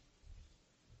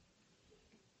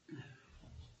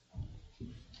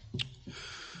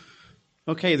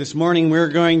Okay, this morning we're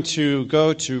going to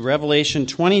go to Revelation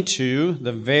 22,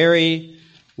 the very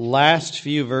last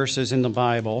few verses in the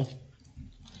Bible.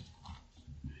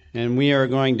 And we are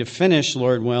going to finish,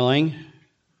 Lord willing,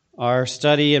 our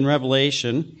study in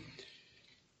Revelation.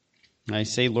 I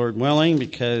say Lord willing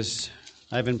because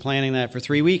I've been planning that for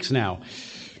 3 weeks now.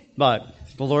 But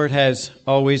the Lord has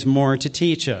always more to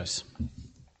teach us.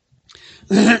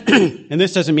 And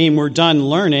this doesn't mean we're done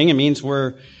learning. It means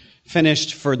we're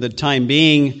finished for the time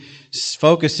being,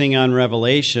 focusing on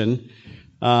Revelation.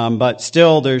 But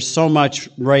still, there's so much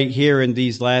right here in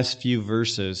these last few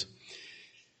verses.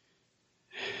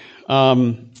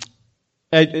 And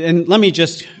let me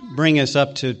just bring us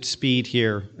up to speed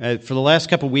here. For the last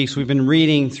couple of weeks, we've been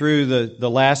reading through the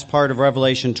last part of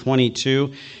Revelation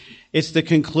 22. It's the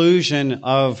conclusion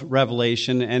of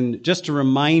Revelation. And just a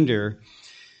reminder,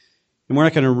 and we're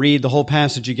not going to read the whole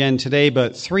passage again today,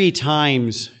 but 3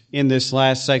 times in this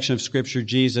last section of Scripture,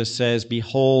 Jesus says,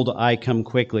 "Behold, I come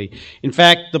quickly." In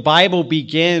fact, the Bible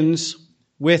begins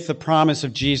with the promise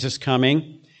of Jesus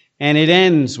coming, and it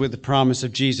ends with the promise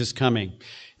of Jesus coming.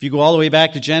 If you go all the way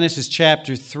back to Genesis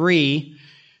chapter 3,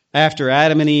 after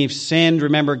Adam and Eve sinned,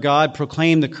 remember God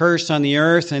proclaimed the curse on the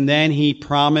earth, and then He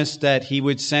promised that He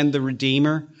would send the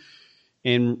Redeemer.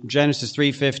 In Genesis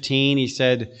 3:15, He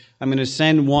said, "I'm going to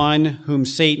send one whom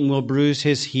Satan will bruise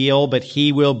his heel, but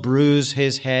he will bruise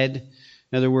his head."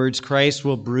 In other words, Christ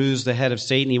will bruise the head of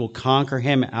Satan. He will conquer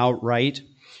him outright.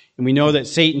 And we know that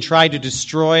Satan tried to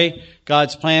destroy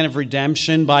God's plan of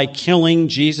redemption by killing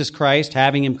Jesus Christ,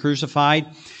 having Him crucified.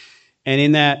 And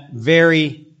in that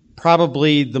very,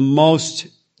 probably the most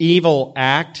evil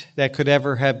act that could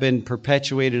ever have been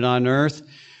perpetuated on earth,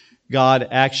 God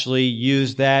actually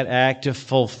used that act to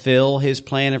fulfill His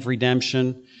plan of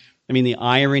redemption. I mean, the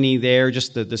irony there,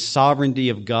 just the sovereignty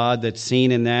of God that's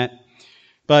seen in that.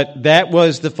 But that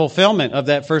was the fulfillment of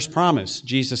that first promise.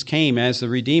 Jesus came as the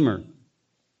Redeemer.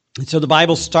 And so the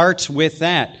Bible starts with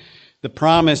that, the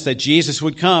promise that Jesus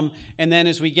would come. And then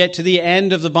as we get to the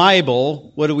end of the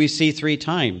Bible, what do we see 3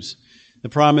 times? The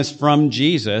promise from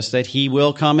Jesus that He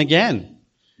will come again.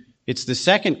 It's the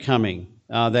second coming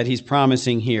that He's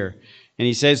promising here. And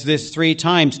He says this 3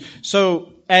 times.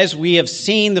 So as we have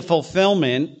seen the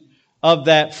fulfillment of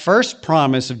that first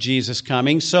promise of Jesus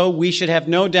coming, so we should have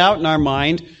no doubt in our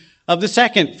mind of the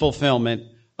second fulfillment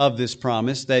of this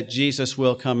promise, that Jesus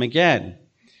will come again.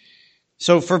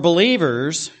 So for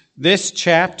believers, this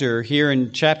chapter here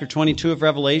in chapter 22 of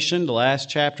Revelation, the last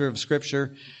chapter of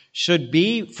Scripture, should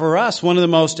be for us one of the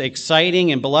most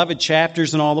exciting and beloved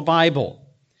chapters in all the Bible.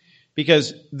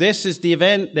 Because this is the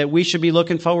event that we should be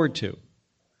looking forward to.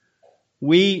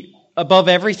 We, above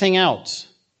everything else,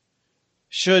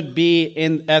 should be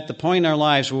at the point in our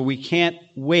lives where we can't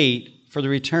wait for the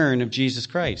return of Jesus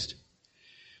Christ.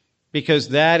 Because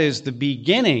that is the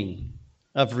beginning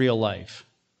of real life.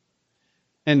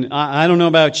 And I don't know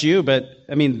about you, but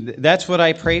I mean, that's what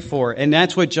I pray for. And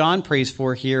that's what John prays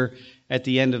for here at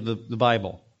the end of the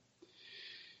Bible.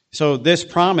 So this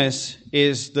promise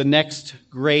is the next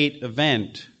great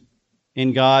event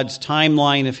in God's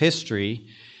timeline of history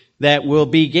that will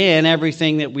begin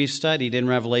everything that we've studied in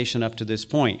Revelation up to this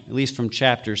point, at least from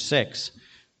chapter 6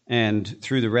 and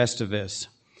through the rest of this.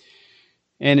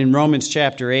 And in Romans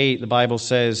chapter 8, the Bible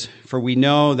says, "For we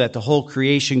know that the whole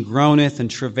creation groaneth and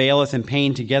travaileth in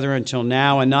pain together until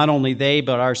now, and not only they,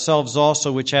 but ourselves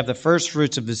also, which have the first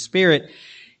fruits of the Spirit,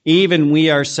 even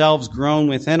we ourselves groan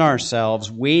within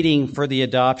ourselves, waiting for the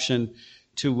adoption,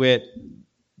 to wit,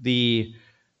 the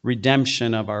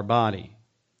redemption of our body."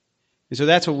 And so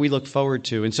that's what we look forward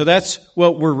to. And so that's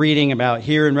what we're reading about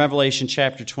here in Revelation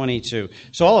chapter 22.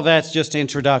 So all of that's just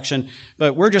introduction,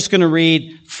 but we're just going to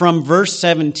read from verse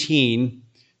 17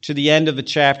 to the end of the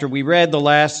chapter. We read the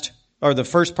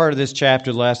first part of this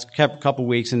chapter the last couple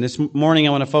weeks, and this morning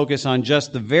I want to focus on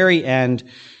just the very end.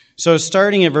 So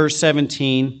starting at verse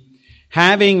 17,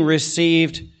 having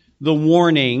received the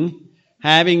warning,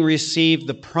 having received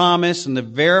the promise and the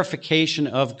verification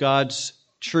of God's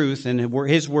truth and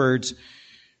His words,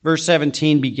 verse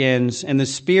 17 begins, "And the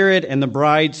Spirit and the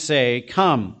bride say,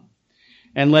 Come.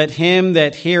 And let him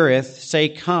that heareth say,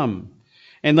 Come.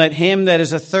 And let him that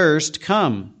is athirst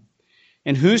come.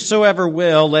 And whosoever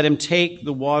will, let him take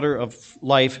the water of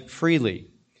life freely.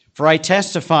 For I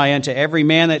testify unto every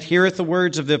man that heareth the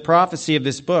words of the prophecy of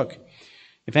this book.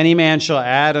 If any man shall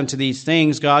add unto these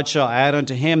things, God shall add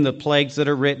unto him the plagues that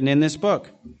are written in this book.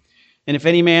 And if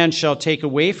any man shall take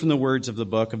away from the words of the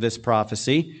book of this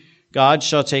prophecy, God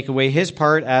shall take away his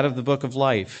part out of the book of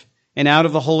life, and out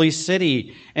of the holy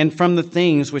city, and from the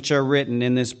things which are written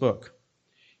in this book.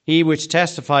 He which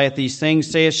testifieth these things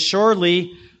saith,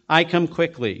 Surely I come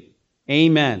quickly.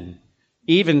 Amen.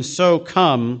 Even so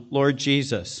come, Lord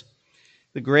Jesus.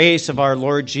 The grace of our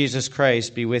Lord Jesus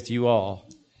Christ be with you all.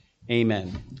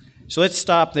 Amen. So let's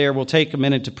stop there. We'll take a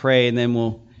minute to pray, and then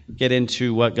we'll get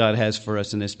into what God has for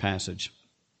us in this passage.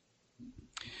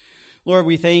 Lord,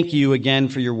 we thank you again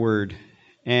for your word,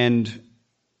 and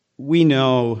we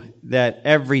know that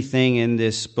everything in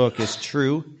this book is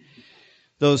true.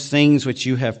 Those things which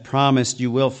you have promised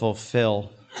you will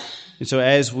fulfill. And so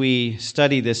as we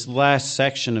study this last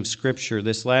section of Scripture,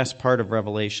 this last part of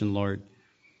Revelation, Lord,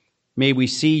 may we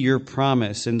see your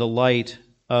promise in the light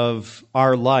of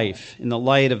our life, in the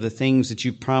light of the things that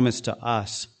you promised to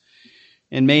us.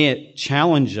 And may it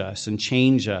challenge us and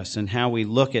change us in how we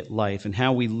look at life and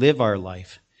how we live our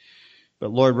life. But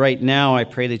Lord, right now I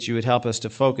pray that you would help us to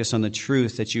focus on the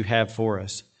truth that you have for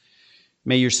us.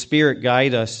 May your Spirit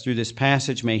guide us through this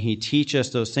passage. May he teach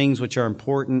us those things which are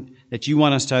important that you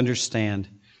want us to understand.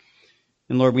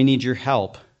 And Lord, we need your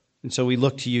help. And so we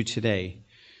look to you today.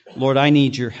 Lord, I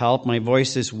need your help. My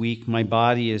voice is weak. My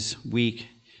body is weak.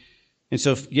 And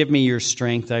so give me your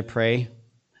strength, I pray.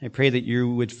 I pray that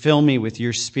you would fill me with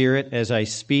your Spirit as I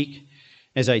speak,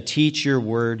 as I teach your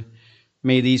word.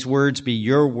 May these words be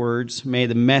your words. May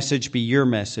the message be your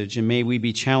message. And may we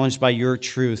be challenged by your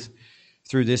truth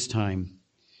through this time.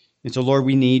 And so, Lord,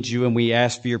 we need you, and we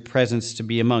ask for your presence to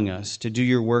be among us, to do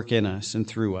your work in us and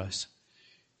through us.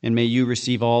 And may you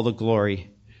receive all the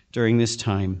glory during this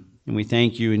time. And we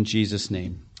thank you in Jesus'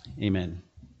 name. Amen.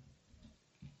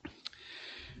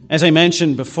 As I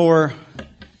mentioned before,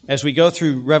 as we go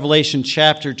through Revelation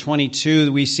chapter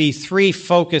 22, we see three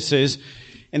focuses,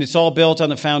 and it's all built on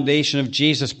the foundation of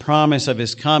Jesus' promise of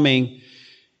his coming.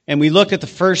 And we looked at the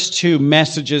first two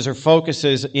messages or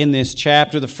focuses in this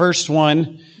chapter. The first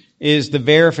one is the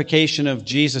verification of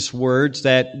Jesus' words,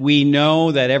 that we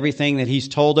know that everything that he's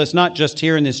told us, not just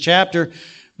here in this chapter,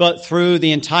 but through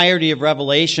the entirety of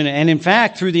Revelation, and in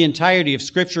fact, through the entirety of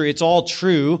Scripture, it's all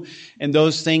true. And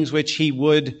those things which he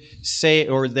would say,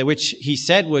 or which he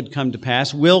said would come to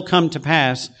pass, will come to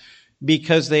pass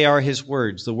because they are his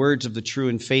words, the words of the true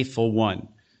and faithful one.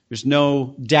 There's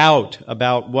no doubt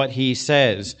about what he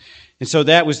says. And so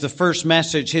that was the first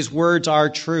message. His words are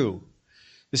true.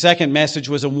 The second message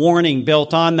was a warning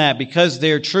built on that because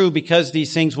they're true, because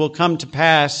these things will come to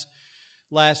pass.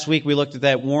 Last week we looked at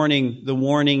that warning. The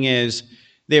warning is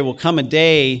there will come a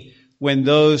day when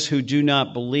those who do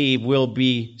not believe will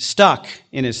be stuck,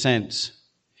 in a sense,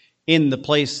 in the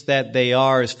place that they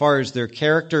are as far as their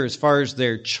character, as far as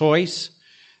their choice,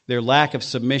 their lack of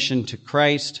submission to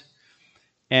Christ,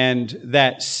 and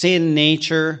that sin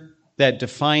nature that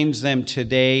defines them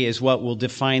today is what will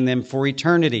define them for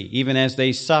eternity, even as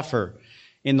they suffer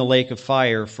in the lake of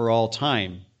fire for all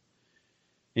time.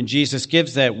 And Jesus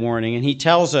gives that warning, and he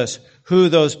tells us who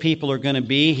those people are going to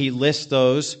be. He lists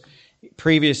those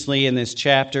previously in this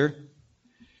chapter.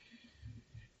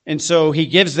 And so he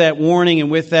gives that warning, and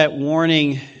with that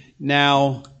warning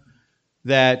now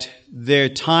that their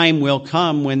time will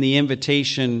come when the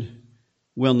invitation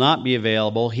will not be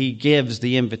available, he gives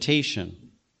the invitation.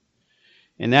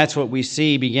 And that's what we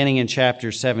see beginning in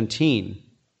chapter 17.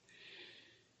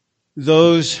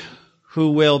 Those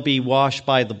who will be washed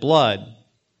by the blood,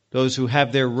 those who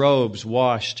have their robes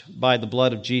washed by the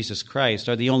blood of Jesus Christ,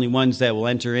 are the only ones that will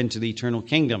enter into the eternal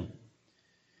kingdom.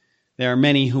 There are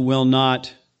many who will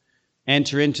not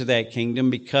enter into that kingdom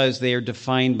because they are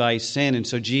defined by sin. And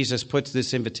so Jesus puts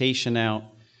this invitation out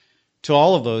to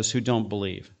all of those who don't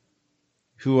believe,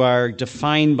 who are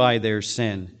defined by their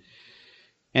sin.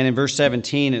 And in verse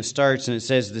 17 it starts and it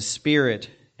says, the Spirit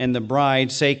and the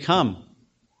bride say, come.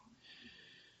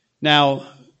 Now,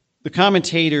 the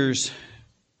commentators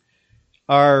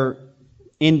are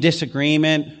in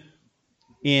disagreement,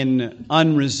 in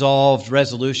unresolved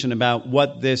resolution about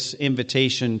what this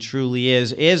invitation truly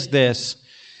is. Is this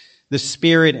the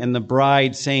Spirit and the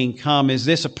bride saying, come? Is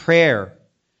this a prayer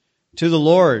to the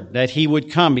Lord that he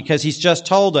would come? Because he's just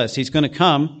told us he's going to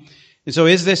come. And so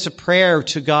is this a prayer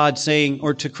to God saying,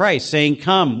 or to Christ saying,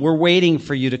 come, we're waiting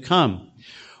for you to come?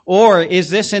 Or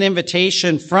is this an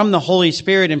invitation from the Holy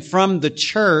Spirit and from the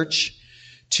church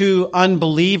to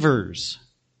unbelievers,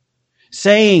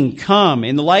 saying, come,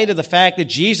 in the light of the fact that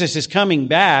Jesus is coming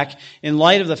back, in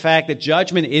light of the fact that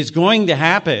judgment is going to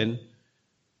happen,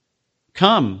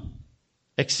 come,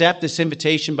 accept this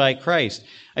invitation by Christ?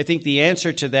 I think the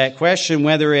answer to that question,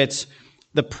 whether it's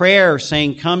the prayer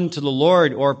saying, come to the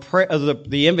Lord, or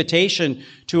the invitation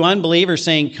to unbelievers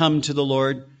saying, come to the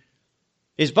Lord,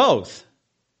 is both.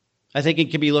 I think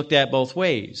it can be looked at both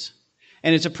ways.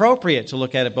 And it's appropriate to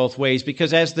look at it both ways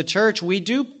because as the church, we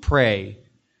do pray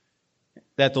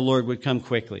that the Lord would come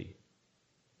quickly.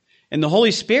 And the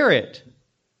Holy Spirit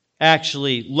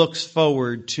actually looks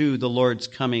forward to the Lord's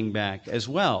coming back as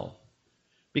well,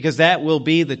 because that will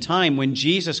be the time when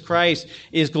Jesus Christ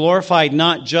is glorified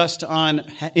not just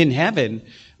in heaven,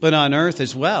 but on earth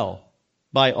as well,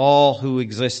 by all who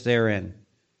exist therein.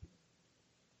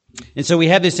 And so we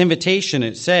have this invitation.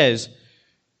 It says,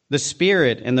 the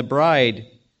Spirit and the bride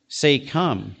say,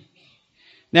 come.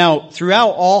 Now,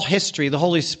 throughout all history, the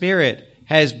Holy Spirit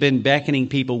has been beckoning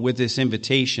people with this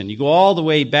invitation. You go all the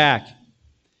way back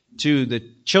to the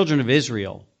children of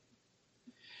Israel.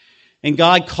 And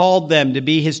God called them to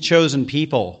be His chosen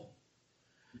people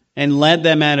and led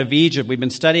them out of Egypt. We've been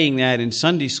studying that in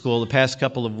Sunday school the past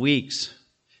couple of weeks.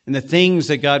 And the things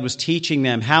that God was teaching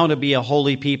them, how to be a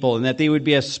holy people, and that they would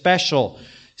be a special,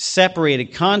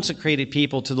 separated, consecrated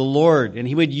people to the Lord. And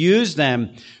He would use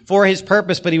them for His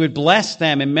purpose, but He would bless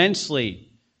them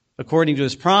immensely according to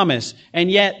His promise.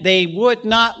 And yet they would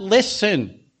not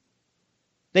listen.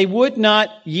 They would not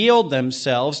yield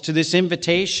themselves to this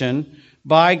invitation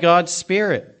by God's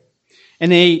Spirit.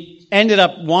 And they ended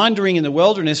up wandering in the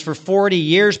wilderness for 40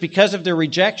 years because of their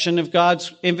rejection of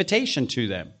God's invitation to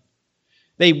them.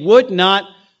 They would not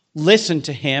listen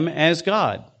to Him as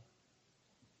God.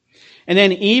 And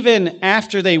then even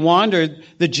after they wandered,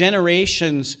 the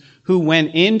generations who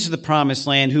went into the promised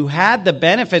land, who had the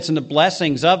benefits and the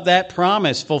blessings of that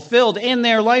promise fulfilled in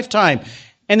their lifetime,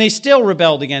 and they still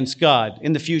rebelled against God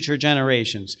in the future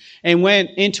generations and went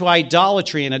into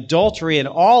idolatry and adultery and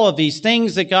all of these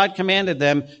things that God commanded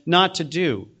them not to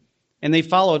do. And they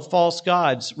followed false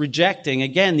gods, rejecting,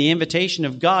 again, the invitation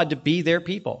of God to be their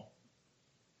people.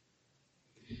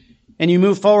 And you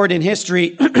move forward in history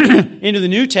into the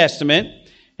New Testament,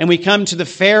 and we come to the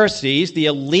Pharisees, the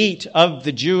elite of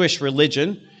the Jewish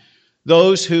religion,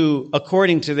 those who,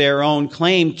 according to their own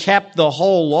claim, kept the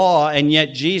whole law, and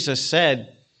yet Jesus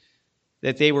said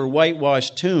that they were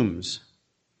whitewashed tombs,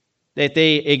 that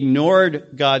they ignored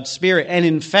God's Spirit, and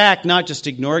in fact, not just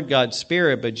ignored God's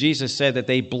Spirit, but Jesus said that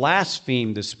they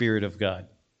blasphemed the Spirit of God.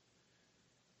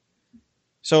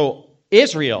 So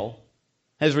Israel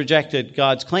has rejected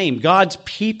God's claim. God's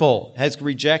people has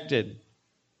rejected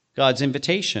God's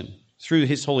invitation through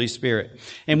His Holy Spirit.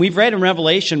 And we've read in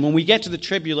Revelation, when we get to the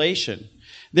tribulation,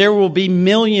 there will be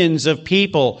millions of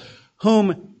people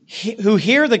who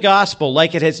hear the gospel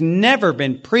like it has never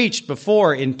been preached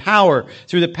before in power,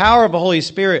 through the power of the Holy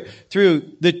Spirit, through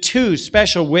the two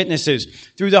special witnesses,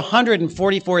 through the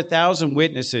 144,000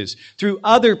 witnesses, through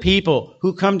other people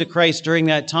who come to Christ during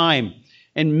that time.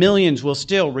 And millions will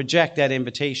still reject that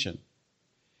invitation.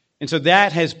 And so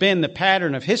that has been the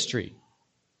pattern of history.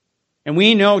 And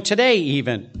we know today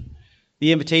even,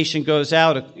 the invitation goes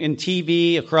out in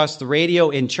TV, across the radio,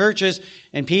 in churches,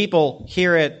 and people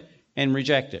hear it and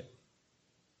reject it.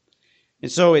 And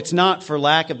so it's not for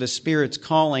lack of the Spirit's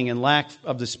calling and lack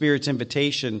of the Spirit's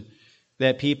invitation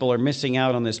that people are missing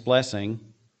out on this blessing.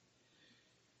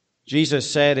 Jesus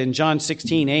said in John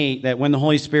 16:8 that when the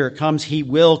Holy Spirit comes, He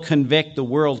will convict the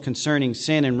world concerning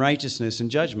sin and righteousness and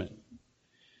judgment.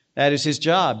 That is His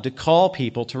job, to call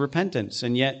people to repentance,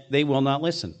 and yet they will not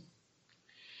listen.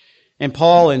 And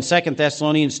Paul in 2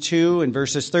 Thessalonians 2 in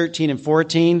verses 13 and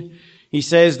 14, he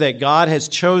says that God has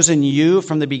chosen you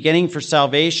from the beginning for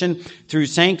salvation through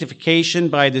sanctification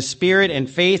by the Spirit and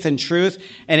faith and truth,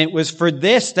 and it was for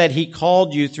this that He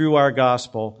called you through our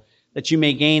gospel, that you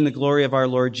may gain the glory of our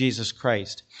Lord Jesus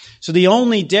Christ. So the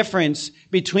only difference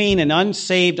between an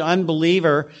unsaved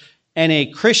unbeliever and a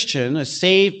Christian, a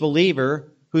saved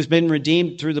believer who's been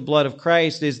redeemed through the blood of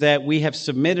Christ, is that we have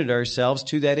submitted ourselves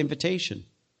to that invitation.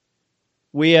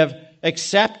 We have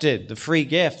accepted the free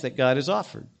gift that God has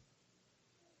offered.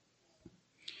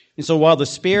 And so while the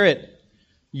Spirit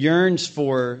yearns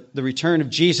for the return of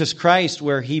Jesus Christ,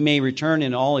 where He may return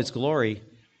in all His glory,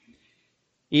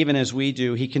 even as we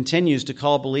do, He continues to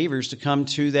call believers to come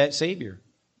to that Savior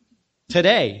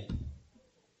today,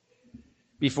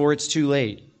 before it's too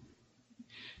late.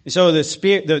 And so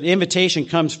the invitation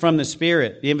comes from the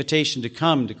Spirit, the invitation to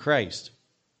come to Christ.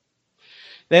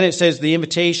 Then it says the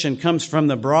invitation comes from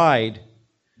the bride.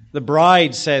 The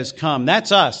bride says, come.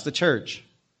 That's us, the church.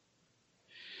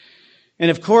 And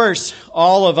of course,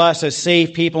 all of us as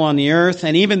saved people on the earth,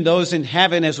 and even those in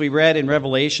heaven, as we read in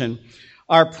Revelation,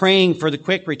 are praying for the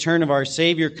quick return of our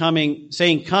Savior coming,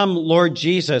 saying, come, Lord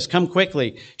Jesus, come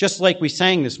quickly. Just like we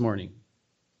sang this morning.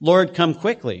 Lord, come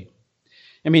quickly.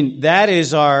 I mean, that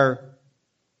is our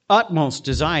utmost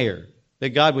desire, that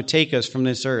God would take us from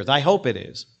this earth. I hope it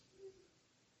is.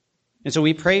 And so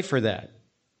we pray for that.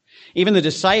 Even the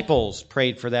disciples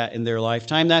prayed for that in their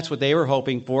lifetime. That's what they were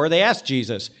hoping for. They asked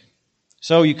Jesus,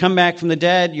 So you come back from the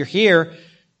dead, you're here,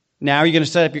 now you're going to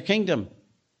set up your kingdom.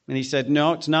 And he said,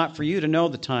 no, it's not for you to know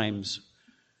the times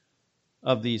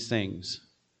of these things.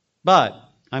 But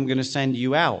I'm going to send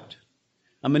you out.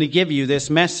 I'm going to give you this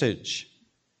message.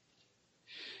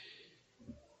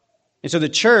 And so the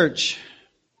church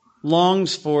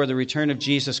longs for the return of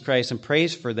Jesus Christ and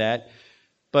prays for that,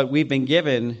 but we've been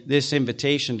given this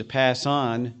invitation to pass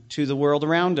on to the world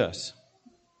around us.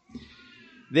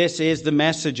 This is the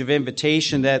message of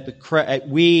invitation that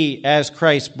we, as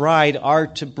Christ's bride, are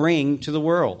to bring to the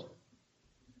world.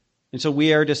 And so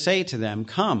we are to say to them,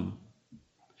 come.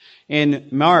 In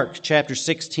Mark chapter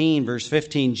 16, verse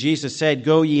 15, Jesus said,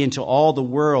 go ye into all the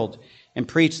world and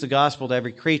preach the gospel to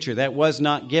every creature. That was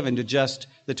not given to just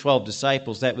the 12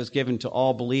 disciples. That was given to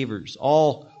all believers,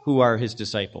 all who are his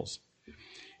disciples.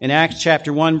 In Acts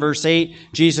chapter 1, verse 8,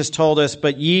 Jesus told us,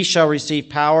 but ye shall receive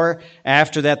power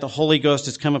after that the Holy Ghost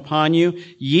has come upon you.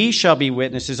 Ye shall be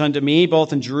witnesses unto me,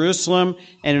 both in Jerusalem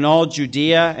and in all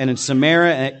Judea and in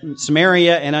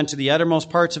Samaria and unto the uttermost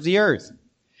parts of the earth.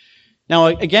 Now,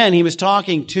 again, he was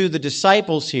talking to the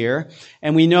disciples here,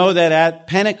 and we know that at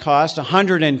Pentecost,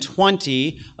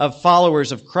 120 of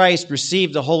followers of Christ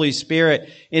received the Holy Spirit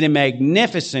in a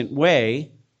magnificent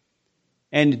way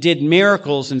and did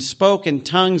miracles and spoke in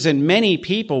tongues, and many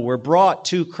people were brought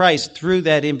to Christ through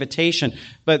that invitation.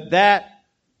 But that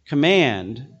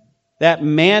command, that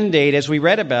mandate, as we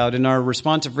read about in our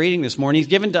responsive reading this morning, is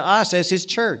given to us as his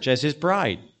church, as his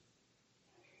bride.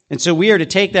 And so we are to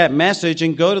take that message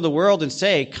and go to the world and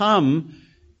say, come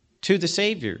to the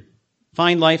Savior.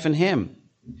 Find life in him.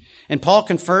 And Paul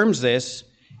confirms this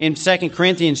in 2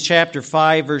 Corinthians chapter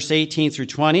 5, verse 18 through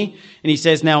 20. And he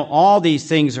says, now all these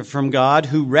things are from God,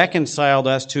 who reconciled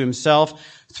us to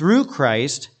himself through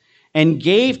Christ and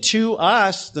gave to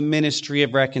us the ministry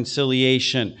of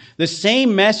reconciliation. The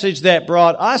same message that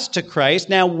brought us to Christ,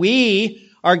 now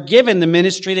we are given the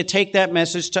ministry to take that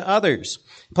message to others.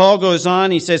 Paul goes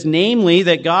on, he says, namely,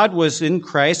 that God was in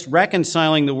Christ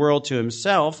reconciling the world to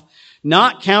himself,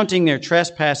 not counting their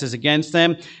trespasses against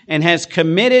them, and has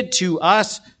committed to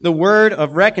us the word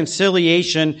of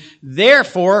reconciliation.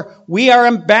 Therefore, we are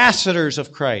ambassadors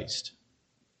of Christ.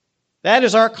 That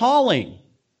is our calling.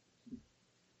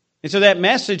 And so that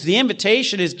message, the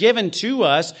invitation is given to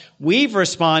us. We've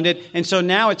responded. And so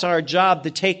now it's our job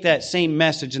to take that same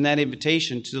message and that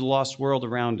invitation to the lost world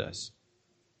around us.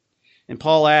 And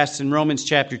Paul asks in Romans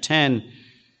chapter 10,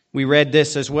 we read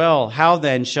this as well, how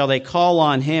then shall they call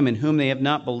on him in whom they have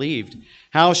not believed?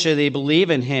 How shall they believe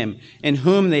in him in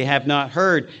whom they have not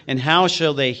heard? And how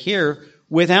shall they hear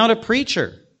without a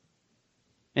preacher?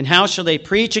 And how shall they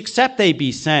preach except they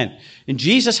be sent? And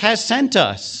Jesus has sent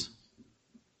us.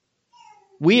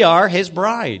 We are his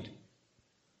bride.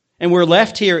 And we're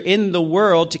left here in the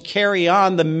world to carry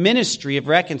on the ministry of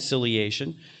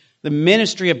reconciliation, the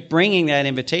ministry of bringing that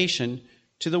invitation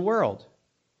to the world.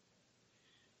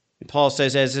 And Paul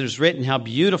says, as it is written, how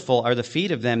beautiful are the feet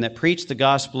of them that preach the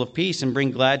gospel of peace and bring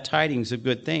glad tidings of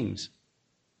good things.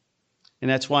 And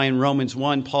that's why in Romans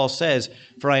 1, Paul says,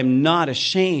 for I am not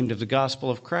ashamed of the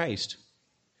gospel of Christ.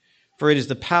 For it is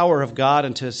the power of God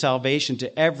unto salvation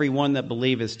to every one that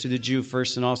believeth, to the Jew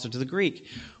first and also to the Greek.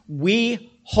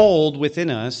 We hold within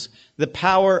us the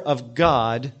power of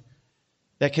God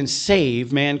that can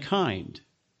save mankind.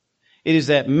 It is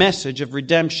that message of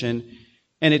redemption,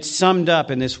 and it's summed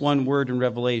up in this one word in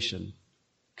Revelation.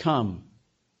 Come.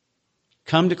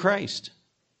 Come to Christ.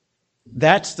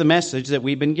 That's the message that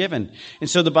we've been given. And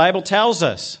so the Bible tells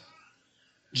us,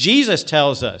 Jesus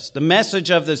tells us, the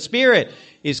message of the Spirit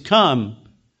is come.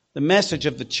 The message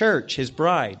of the church, his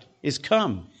bride, is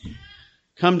come.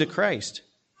 Come to Christ.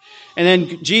 And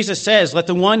then Jesus says, let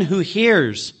the one who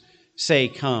hears say,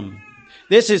 come.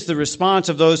 This is the response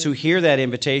of those who hear that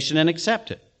invitation and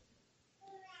accept it.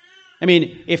 I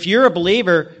mean, if you're a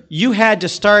believer, you had to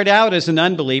start out as an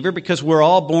unbeliever because we're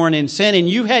all born in sin, and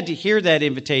you had to hear that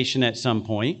invitation at some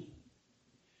point.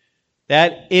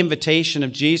 That invitation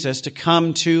of Jesus to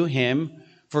come to him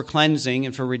for cleansing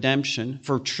and for redemption,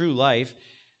 for true life.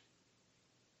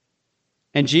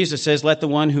 And Jesus says, let the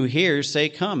one who hears say,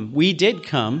 come. We did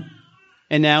come.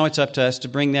 And now it's up to us to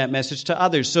bring that message to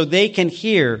others so they can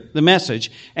hear the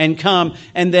message and come,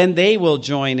 and then they will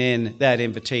join in that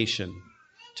invitation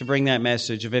to bring that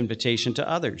message of invitation to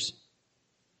others.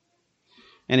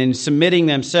 And in submitting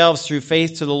themselves through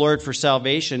faith to the Lord for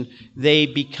salvation, they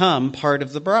become part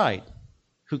of the bride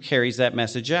who carries that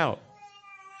message out.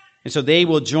 And so they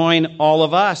will join all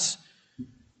of us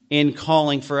in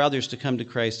calling for others to come to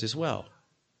Christ as well.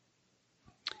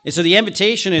 And so the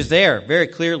invitation is there very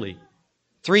clearly.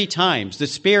 3 times. The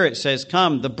Spirit says,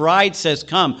 come. The bride says,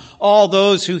 come. All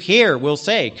those who hear will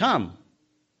say, come.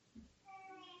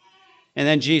 And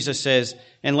then Jesus says,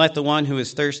 and let the one who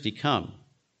is thirsty come.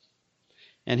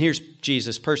 And here's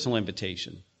Jesus' personal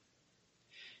invitation.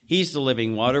 He's the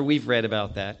living water. We've read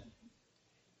about that.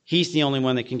 He's the only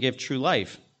one that can give true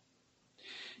life.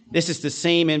 This is the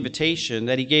same invitation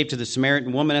that he gave to the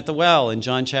Samaritan woman at the well in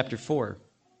John chapter 4.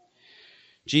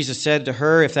 Jesus said to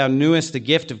her, if thou knewest the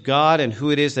gift of God and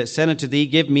who it is that sent unto thee,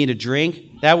 give me to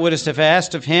drink, thou wouldst have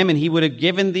asked of him, and he would have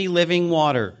given thee living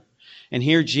water. And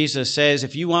here Jesus says,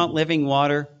 if you want living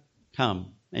water,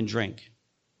 come and drink.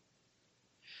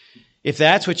 If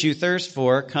that's what you thirst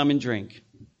for, come and drink.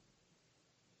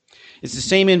 It's the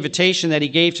same invitation that he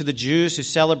gave to the Jews who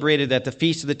celebrated at the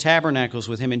Feast of the Tabernacles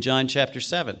with him in John chapter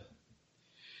 7.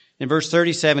 In verse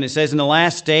 37, it says, in the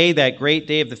last day, that great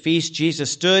day of the feast,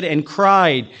 Jesus stood and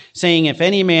cried, saying, if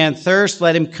any man thirst,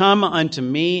 let him come unto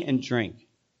me and drink.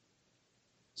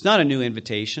 It's not a new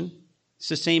invitation. It's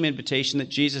the same invitation that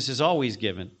Jesus has always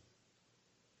given.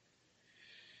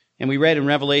 And we read in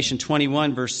Revelation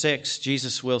 21, verse 6,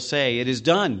 Jesus will say, it is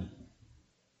done.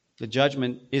 The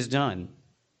judgment is done.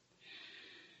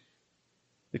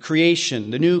 The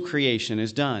creation, the new creation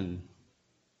is done.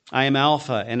 I am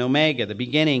Alpha and Omega, the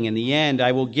beginning and the end.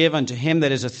 I will give unto him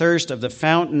that is athirst of the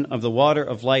fountain of the water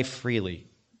of life freely.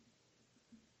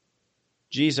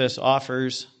 Jesus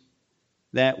offers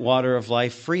that water of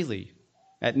life freely,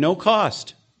 at no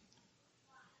cost.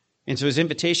 And so his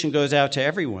invitation goes out to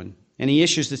everyone. And he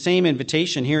issues the same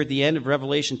invitation here at the end of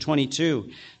Revelation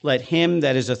 22. Let him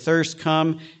that is athirst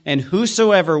come, and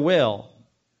whosoever will,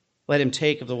 let him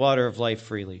take of the water of life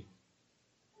freely.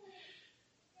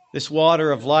 This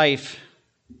water of life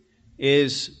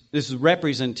is this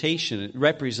representation. It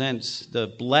represents the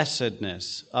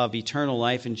blessedness of eternal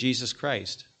life in Jesus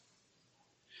Christ.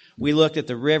 We looked at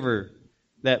the river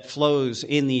that flows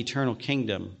in the eternal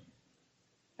kingdom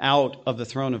out of the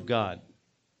throne of God.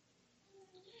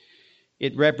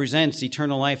 It represents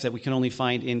eternal life that we can only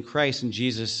find in Christ. And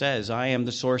Jesus says, I am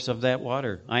the source of that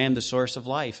water. I am the source of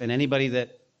life. And anybody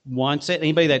that wants it,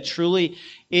 anybody that truly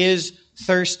is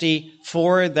thirsty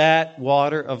for that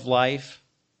water of life,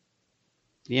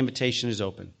 the invitation is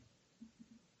open.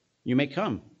 You may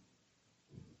come.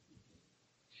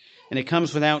 And it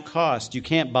comes without cost. You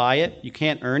can't buy it. You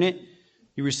can't earn it.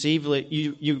 You receive it.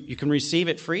 You can receive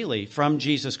it freely from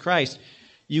Jesus Christ.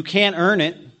 You can't earn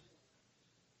it.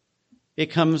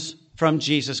 It comes from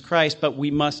Jesus Christ, but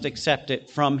we must accept it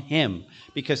from him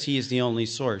because he is the only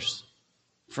source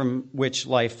from which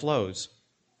life flows.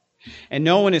 And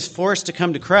no one is forced to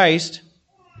come to Christ,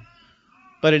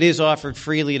 but it is offered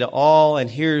freely to all. And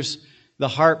here's the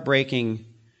heartbreaking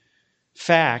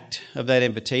fact of that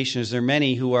invitation is there are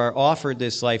many who are offered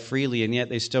this life freely, and yet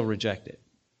they still reject it.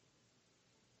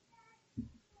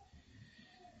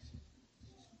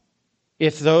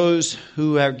 If those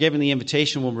who are given the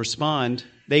invitation will respond,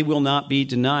 they will not be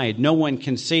denied. No one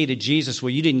can say to Jesus, well,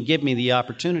 you didn't give me the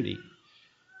opportunity.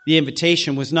 The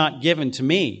invitation was not given to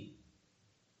me.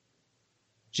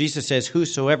 Jesus says,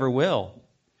 whosoever will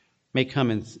may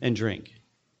come and drink.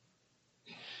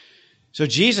 So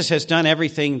Jesus has done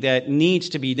everything that needs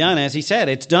to be done. As he said,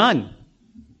 it's done.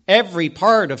 Every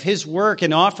part of his work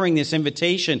in offering this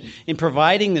invitation, in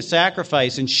providing the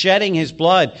sacrifice, in shedding his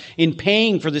blood, in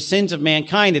paying for the sins of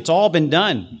mankind, it's all been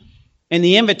done. And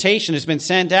the invitation has been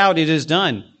sent out. It is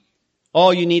done.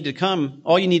 All you need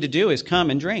to do is come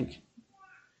and drink.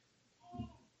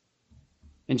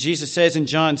 And Jesus says in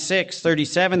John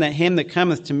 6:37 that him that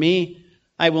cometh to me,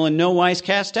 I will in no wise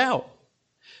cast out.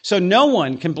 So no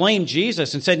one can blame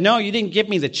Jesus and say, no, you didn't give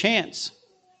me the chance.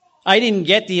 I didn't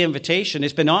get the invitation.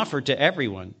 It's been offered to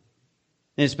everyone.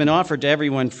 And it's been offered to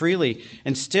everyone freely.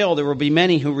 And still there will be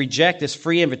many who reject this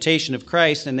free invitation of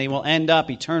Christ, and they will end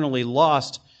up eternally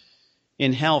lost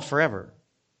in hell forever.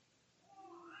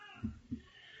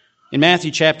 In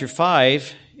Matthew chapter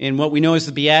 5, in what we know as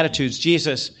the Beatitudes,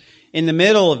 Jesus, in the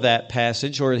middle of that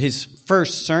passage, or his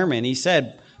first sermon, he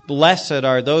said, blessed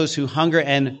are those who hunger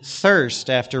and thirst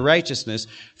after righteousness,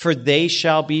 for they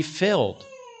shall be filled.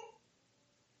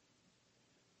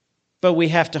 But we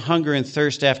have to hunger and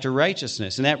thirst after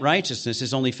righteousness, and that righteousness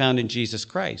is only found in Jesus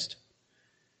Christ.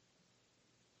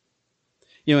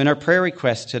 You know, in our prayer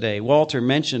request today, Walter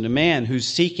mentioned a man who's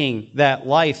seeking that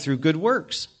life through good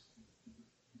works.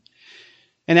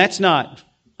 And that's not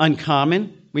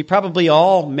uncommon. We probably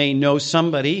all may know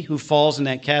somebody who falls in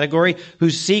that category,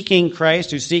 who's seeking Christ,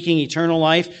 who's seeking eternal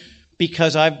life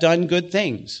because I've done good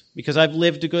things, because I've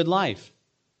lived a good life.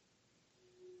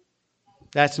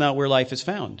 That's not where life is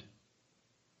found.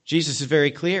 Jesus is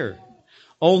very clear.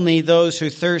 Only those who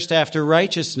thirst after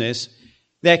righteousness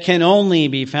that can only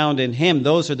be found in him,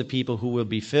 those are the people who will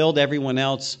be filled. Everyone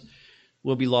else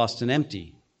will be lost and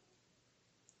empty.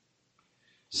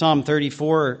 Psalm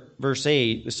 34, verse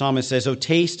 8, the psalmist says, "O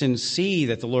taste and see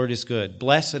that the Lord is good.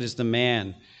 Blessed is the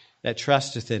man that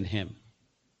trusteth in him."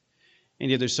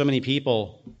 And yet there's so many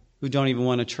people who don't even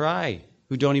want to try,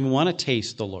 who don't even want to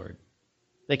taste the Lord.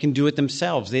 They can do it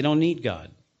themselves. They don't need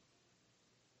God.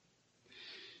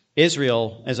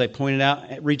 Israel, as I pointed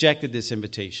out, rejected this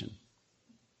invitation.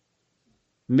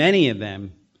 Many of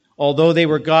them, although they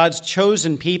were God's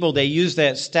chosen people, they used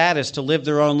that status to live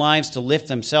their own lives, to lift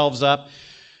themselves up,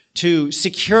 to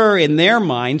secure in their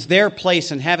minds their place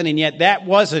in heaven. And yet that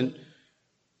wasn't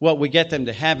what would get them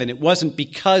to heaven. It wasn't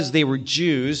because they were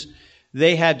Jews.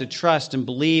 They had to trust and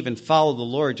believe and follow the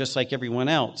Lord just like everyone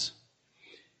else.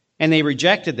 And they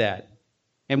rejected that.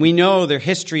 And we know their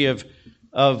history of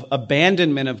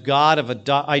abandonment of God, of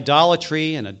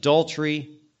idolatry and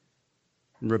adultery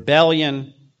and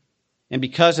rebellion. And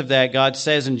because of that, God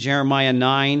says in Jeremiah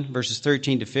 9, verses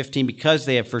 13 to 15, "Because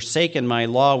they have forsaken my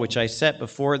law, which I set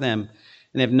before them,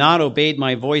 and have not obeyed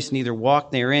my voice, neither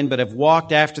walked therein, but have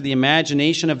walked after the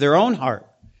imagination of their own heart,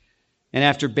 and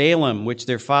after Balaam, which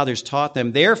their fathers taught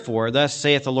them. Therefore, thus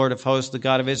saith the Lord of hosts, the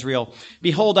God of Israel,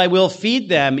 Behold, I will feed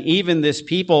them, even this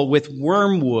people, with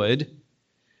wormwood,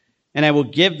 and I will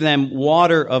give them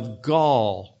water of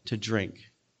gall to drink."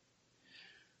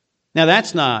 Now,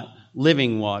 that's not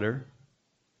living water.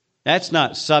 That's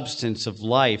not substance of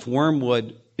life.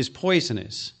 Wormwood is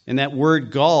poisonous. And that word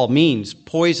gall means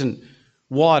poison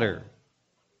water.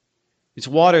 It's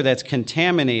water that's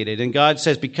contaminated. And God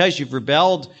says, because you've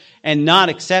rebelled and not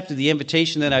accepted the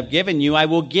invitation that I've given you, I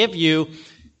will give you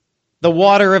the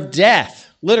water of death,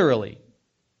 literally.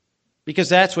 Because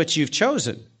that's what you've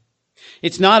chosen.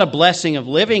 It's not a blessing of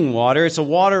living water. It's a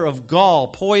water of gall,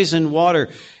 poison water.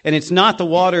 And it's not the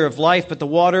water of life, but the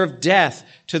water of death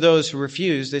to those who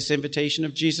refuse this invitation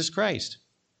of Jesus Christ.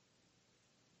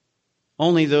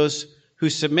 Only those who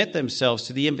submit themselves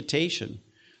to the invitation,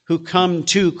 who come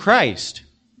to Christ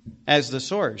as the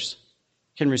source,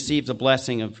 can receive the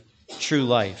blessing of true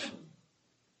life.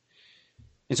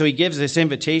 And so he gives this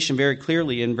invitation very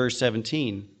clearly in verse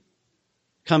 17.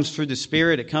 It comes through the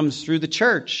Spirit, it comes through the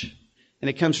church. And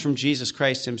it comes from Jesus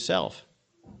Christ himself.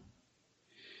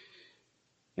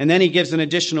 And then he gives an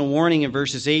additional warning in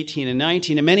verses 18 and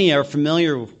 19. And many are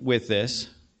familiar with this.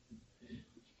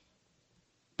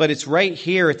 But it's right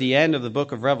here at the end of the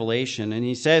book of Revelation. And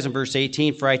he says in verse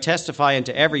 18, "For I testify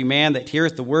unto every man that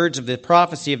heareth the words of the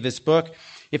prophecy of this book,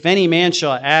 if any man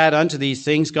shall add unto these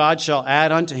things, God shall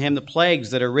add unto him the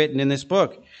plagues that are written in this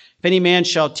book. If any man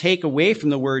shall take away from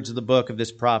the words of the book of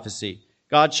this prophecy,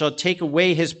 God shall take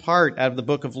away his part out of the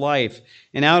book of life,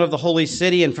 and out of the holy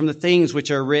city, and from the things which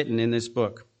are written in this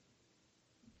book."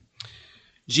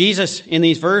 Jesus, in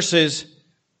these verses,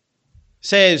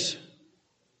 says,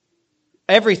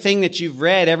 everything that you've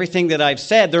read, everything that I've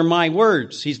said, they're my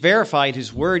words. He's verified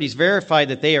his word. He's verified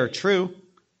that they are true.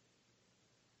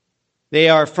 They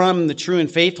are from the true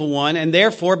and faithful one, and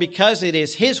therefore, because it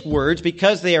is his words,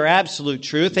 because they are absolute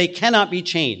truth, they cannot be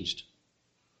changed.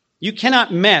 You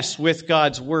cannot mess with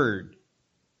God's word.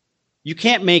 You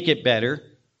can't make it better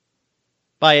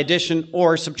by addition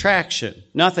or subtraction.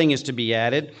 Nothing is to be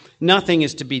added. Nothing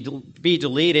is to be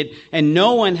deleted. And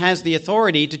no one has the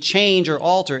authority to change or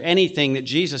alter anything that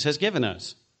Jesus has given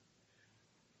us.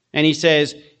 And he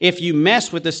says, if you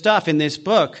mess with the stuff in this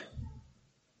book,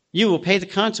 you will pay the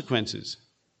consequences.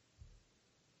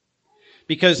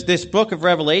 Because this book of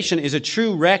Revelation is a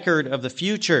true record of the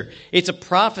future. It's a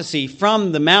prophecy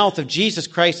from the mouth of Jesus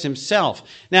Christ himself.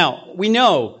 Now, we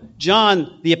know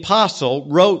John the Apostle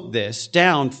wrote this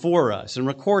down for us and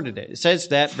recorded it. It says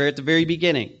that at the very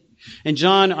beginning. And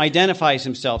John identifies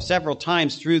himself several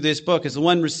times through this book as the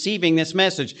one receiving this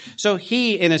message. So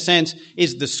he, in a sense,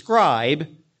 is the scribe.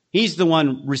 He's the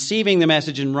one receiving the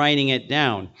message and writing it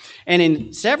down. And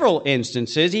in several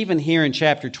instances, even here in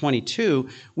chapter 22,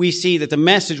 we see that the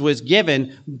message was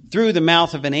given through the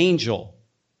mouth of an angel.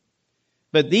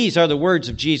 But these are the words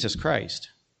of Jesus Christ.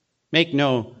 There's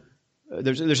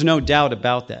no doubt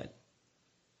about that.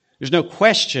 There's no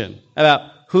question about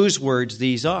whose words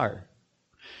these are.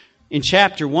 In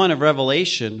chapter 1 of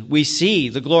Revelation, we see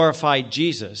the glorified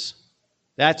Jesus.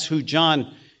 That's who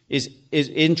John is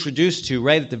introduced to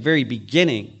right at the very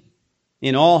beginning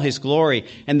in all his glory.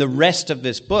 And the rest of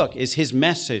this book is his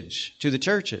message to the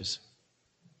churches.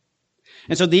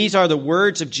 And so these are the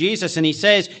words of Jesus. And he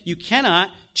says, you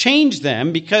cannot change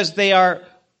them because they are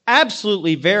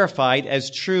absolutely verified as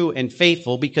true and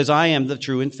faithful because I am the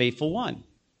true and faithful one.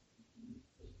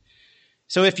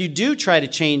 So if you do try to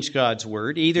change God's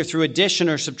word, either through addition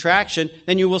or subtraction,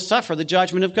 then you will suffer the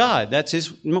judgment of God. That's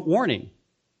his warning.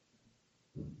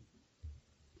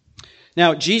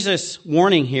 Now, Jesus'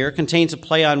 warning here contains a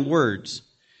play on words,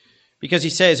 because he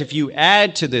says, if you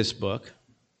add to this book,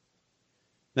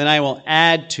 then I will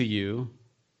add to you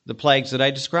the plagues that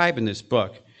I describe in this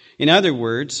book. In other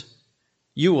words,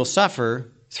 you will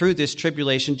suffer through this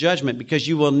tribulation judgment, because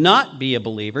you will not be a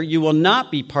believer, you will not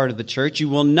be part of the church, you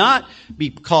will not be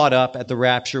caught up at the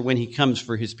rapture when he comes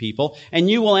for his people,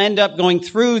 and you will end up going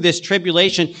through this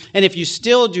tribulation. And if you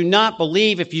still do not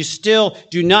believe, if you still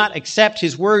do not accept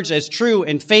his words as true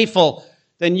and faithful,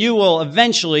 then you will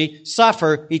eventually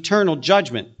suffer eternal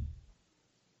judgment.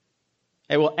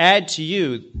 It will add to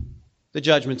you the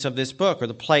judgments of this book, or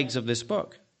the plagues of this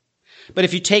book. But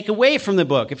if you take away from the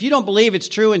book, if you don't believe it's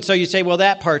true, and so you say, well,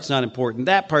 that part's not important,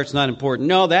 that part's not important.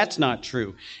 No, that's not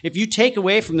true. If you take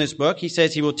away from this book, he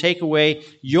says he will take away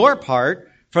your part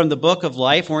from the book of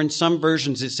life, or in some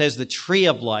versions it says the tree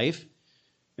of life.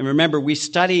 And remember, we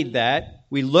studied that.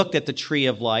 We looked at the tree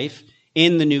of life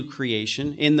in the new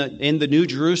creation, in the new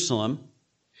Jerusalem.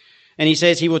 And he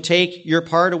says he will take your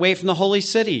part away from the holy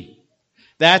city.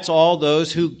 That's all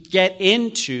those who get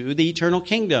into the eternal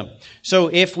kingdom. So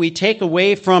if we take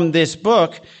away from this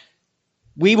book,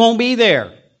 we won't be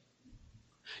there.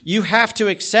 You have to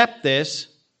accept this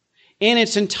in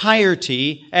its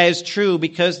entirety as true,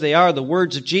 because they are the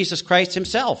words of Jesus Christ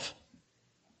himself.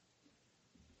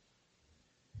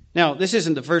 Now, this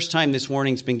isn't the first time this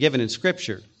warning's been given in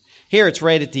Scripture. Here it's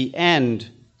right at the end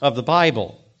of the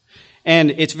Bible.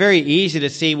 And it's very easy to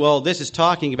see, well, this is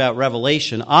talking about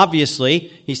Revelation. Obviously,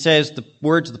 he says the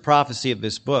words of the prophecy of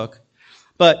this book.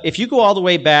 But if you go all the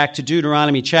way back to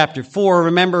Deuteronomy chapter 4,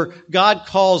 remember, God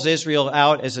calls Israel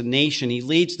out as a nation. He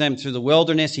leads them through the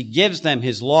wilderness. He gives them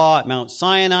his law at Mount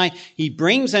Sinai. He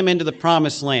brings them into the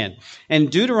promised land. And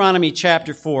Deuteronomy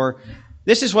chapter 4,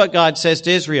 this is what God says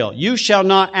to Israel. You shall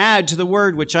not add to the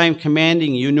word which I am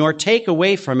commanding you, nor take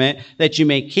away from it, that you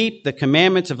may keep the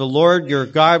commandments of the Lord your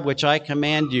God, which I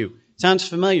command you. Sounds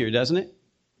familiar, doesn't it?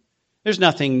 There's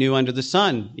nothing new under the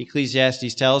sun,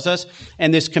 Ecclesiastes tells us.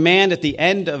 And this command at the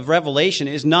end of Revelation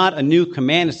is not a new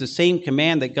command. It's the same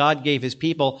command that God gave his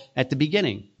people at the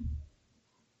beginning.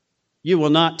 You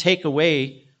will not take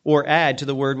away or add to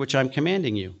the word which I'm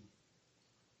commanding you.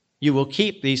 You will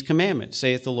keep these commandments,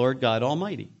 saith the Lord God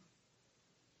Almighty.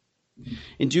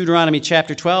 In Deuteronomy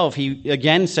chapter 12, he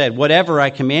again said, whatever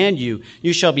I command you,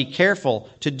 you shall be careful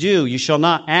to do. You shall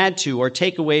not add to or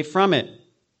take away from it.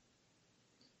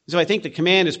 So I think the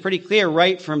command is pretty clear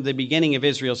right from the beginning of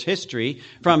Israel's history,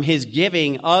 from his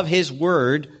giving of his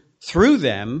word through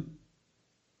them.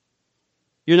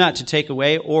 You're not to take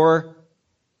away or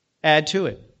add to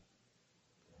it.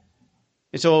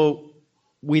 And so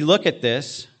we look at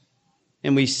this,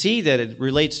 and we see that it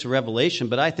relates to Revelation,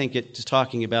 but I think it's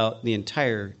talking about the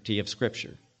entirety of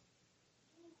Scripture.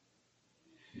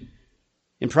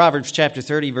 In Proverbs chapter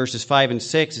 30, verses 5 and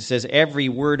 6, it says, every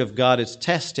word of God is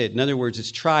tested. In other words,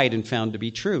 it's tried and found to be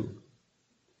true.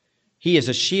 He is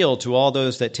a shield to all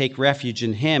those that take refuge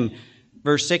in him.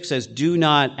 Verse 6 says, do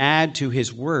not add to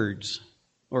his words,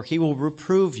 or he will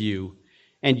reprove you,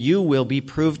 and you will be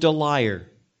proved a liar.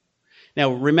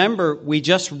 Now, remember, we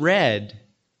just read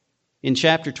in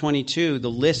chapter 22, the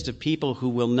list of people who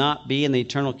will not be in the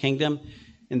eternal kingdom,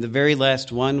 and the very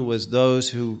last one was those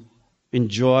who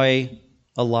enjoy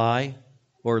a lie,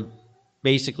 or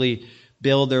basically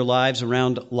build their lives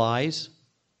around lies.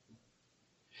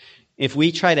 If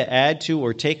we try to add to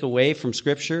or take away from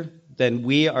Scripture, then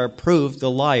we are proved the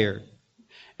liar,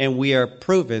 and we are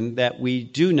proven that we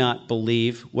do not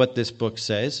believe what this book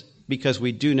says, because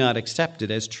we do not accept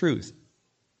it as truth.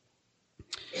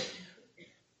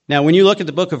 Now, when you look at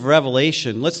the book of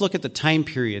Revelation, let's look at the time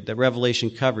period that Revelation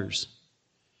covers.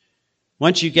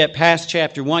 Once you get past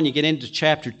chapter 1, you get into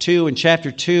chapter 2, and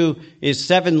chapter 2 is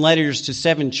 7 letters to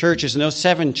 7 churches, and those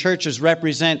 7 churches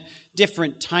represent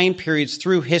different time periods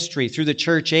through history, through the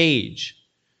church age,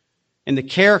 and the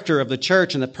character of the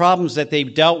church and the problems that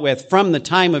they've dealt with from the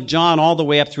time of John all the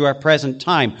way up through our present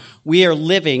time. We are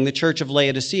living the church of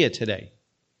Laodicea today.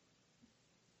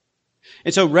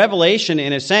 And so Revelation,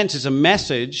 in a sense, is a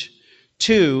message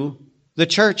to the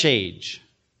church age.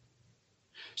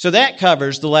 So that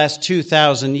covers the last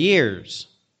 2,000 years.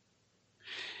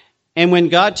 And when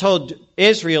God told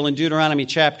Israel in Deuteronomy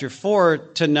chapter 4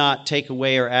 to not take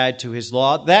away or add to his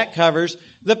law, that covers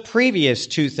the previous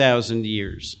 2,000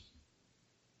 years.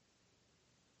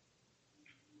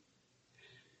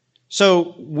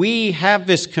 So we have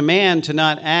this command to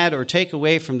not add or take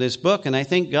away from this book, and I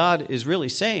think God is really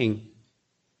saying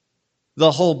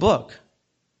the whole book.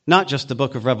 not just the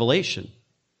book of Revelation.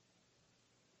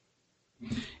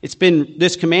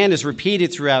 This command is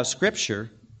repeated throughout Scripture.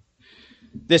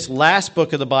 This last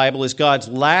book of the Bible is God's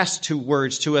last two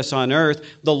words to us on earth.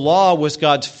 The law was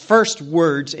God's first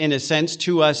words, in a sense,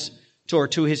 to us, or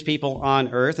to his people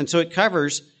on earth. And so it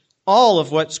covers all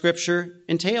of what Scripture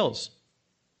entails,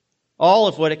 all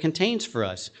of what it contains for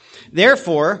us.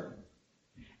 Therefore,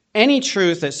 any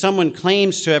truth that someone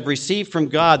claims to have received from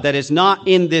God that is not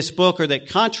in this book or that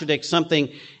contradicts something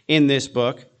in this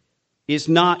book is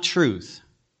not truth.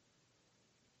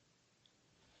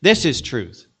 This is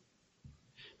truth,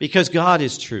 because God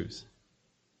is truth.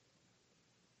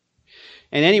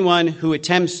 And anyone who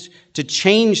attempts to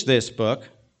change this book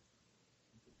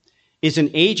is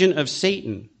an agent of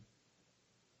Satan.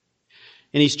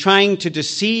 And he's trying to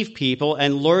deceive people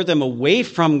and lure them away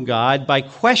from God by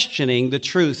questioning the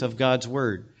truth of God's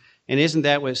word. And isn't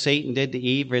that what Satan did to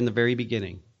Eve in the very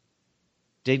beginning?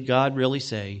 Did God really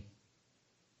say?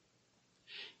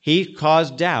 He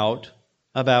caused doubt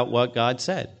about what God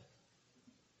said.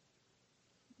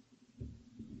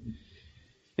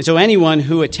 And so anyone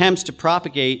who attempts to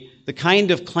propagate the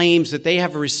kind of claims that they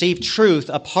have received truth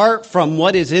apart from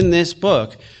what is in this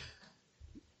book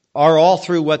are all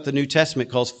through what the New Testament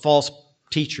calls false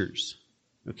teachers.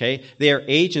 Okay? They are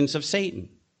agents of Satan,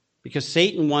 because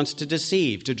Satan wants to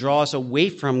deceive, to draw us away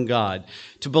from God,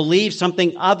 to believe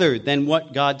something other than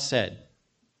what God said.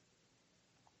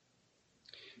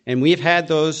 And we've had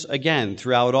those, again,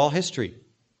 throughout all history.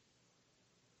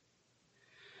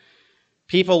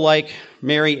 People like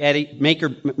Mary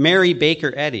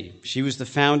Baker Eddy. She was the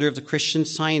founder of the Christian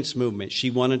Science movement. She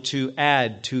wanted to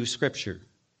add to Scripture.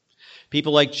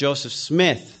 People like Joseph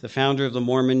Smith, the founder of the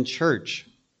Mormon Church,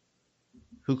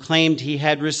 who claimed he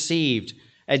had received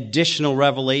additional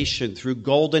revelation through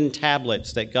golden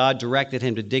tablets that God directed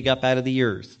him to dig up out of the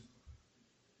earth.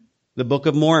 The Book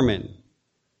of Mormon,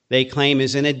 they claim,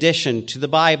 is in addition to the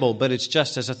Bible, but it's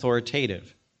just as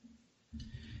authoritative.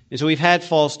 And so we've had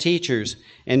false teachers,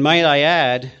 and might I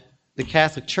add, the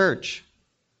Catholic Church.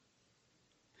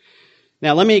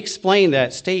 Now, let me explain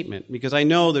that statement, because I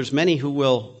know there's many who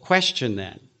will question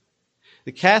that.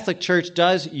 The Catholic Church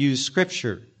does use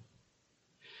Scripture,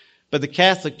 but the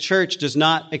Catholic Church does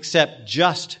not accept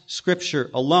just Scripture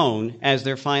alone as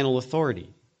their final authority.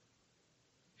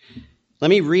 Let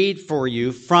me read for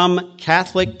you from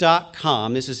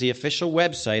Catholic.com. This is the official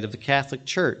website of the Catholic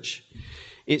Church.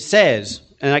 It says,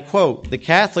 and I quote, "The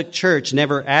Catholic Church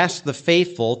never asked the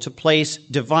faithful to place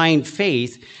divine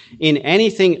faith in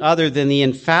anything other than the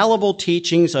infallible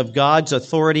teachings of God's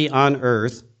authority on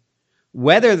earth,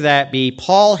 whether that be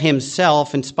Paul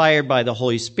himself, inspired by the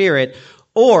Holy Spirit,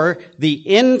 or the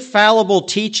infallible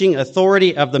teaching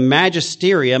authority of the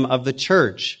magisterium of the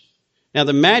Church." Now,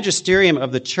 the magisterium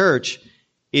of the Church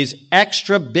is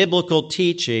extra-biblical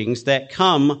teachings that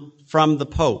come from the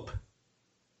Pope.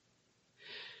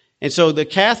 And so the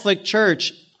Catholic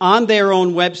Church, on their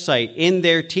own website, in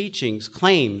their teachings,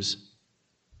 claims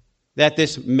that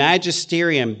this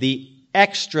magisterium, the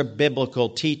extra-biblical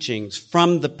teachings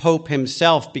from the Pope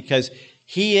himself, because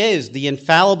he is the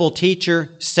infallible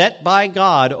teacher set by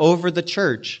God over the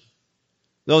Church,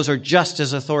 those are just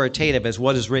as authoritative as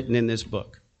what is written in this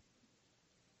book.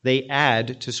 They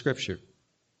add to Scripture.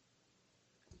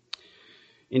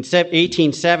 In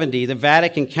 1870, the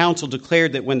Vatican Council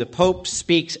declared that when the Pope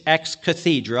speaks ex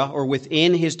cathedra, or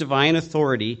within his divine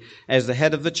authority as the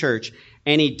head of the Church,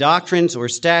 any doctrines or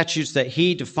statutes that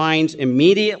he defines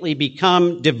immediately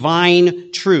become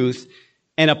divine truth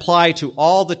and apply to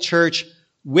all the Church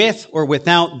with or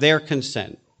without their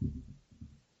consent.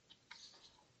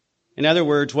 In other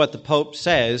words, what the Pope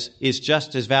says is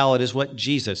just as valid as what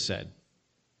Jesus said,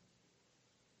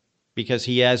 because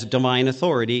he has divine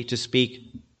authority to speak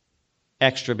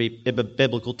extra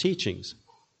biblical teachings.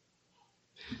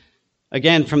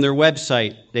 Again, from their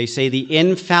website, they say the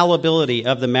infallibility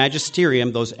of the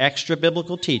magisterium, those extra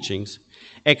biblical teachings,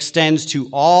 extends to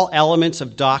all elements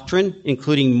of doctrine,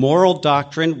 including moral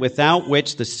doctrine, without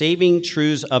which the saving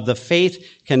truths of the faith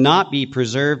cannot be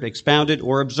preserved, expounded,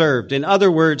 or observed. In other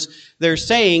words, they're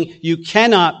saying you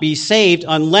cannot be saved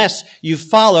unless you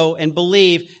follow and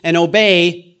believe and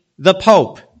obey the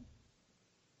Pope,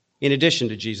 in addition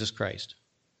to Jesus Christ.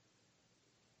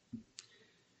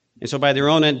 And so by their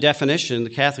own definition,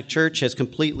 the Catholic Church has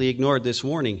completely ignored this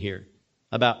warning here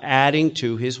about adding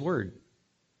to his word.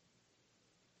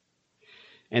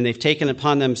 And they've taken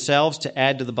upon themselves to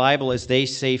add to the Bible as they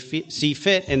see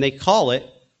fit, and they call it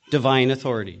divine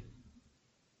authority.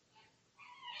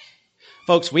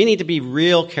 Folks, we need to be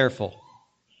real careful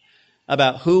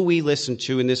about who we listen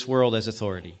to in this world as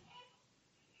authority.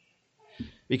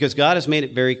 because God has made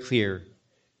it very clear.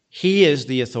 He is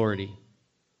the authority.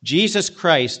 Jesus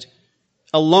Christ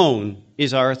alone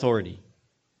is our authority.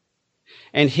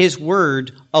 And his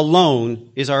word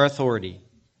alone is our authority.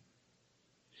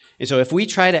 And so if we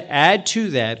try to add to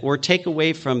that or take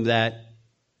away from that,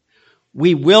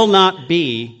 we will not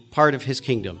be part of his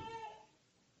kingdom.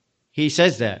 He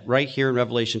says that right here in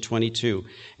Revelation 22.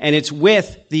 And it's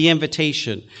with the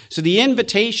invitation. So the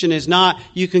invitation is not,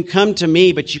 you can come to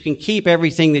me, but you can keep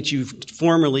everything that you've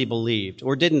formerly believed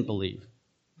or didn't believe.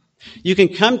 You can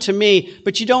come to me,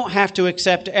 but you don't have to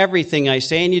accept everything I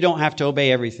say, and you don't have to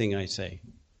obey everything I say.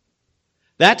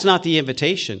 That's not the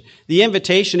invitation. The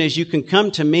invitation is you can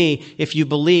come to me if you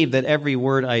believe that every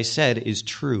word I said is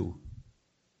true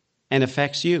and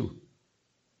affects you.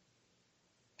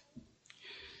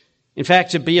 In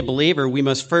fact, to be a believer, we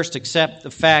must first accept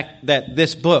the fact that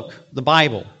this book, the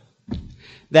Bible,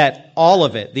 that all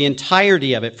of it, the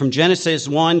entirety of it, from Genesis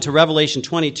 1 to Revelation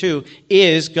 22,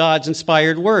 is God's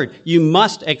inspired word. You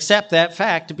must accept that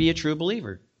fact to be a true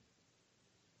believer.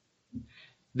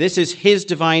 This is his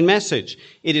divine message.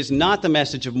 It is not the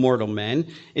message of mortal men.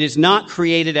 It is not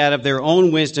created out of their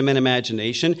own wisdom and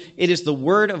imagination. It is the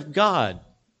word of God.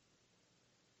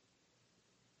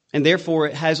 And therefore,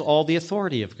 it has all the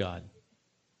authority of God.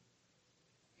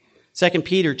 2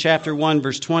 Peter chapter 1,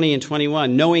 verse 20 and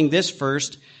 21, knowing this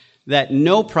first, that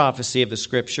no prophecy of the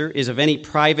Scripture is of any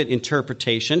private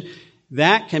interpretation.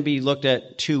 That can be looked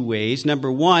at two ways. Number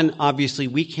one, obviously,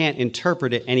 we can't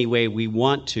interpret it any way we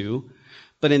want to.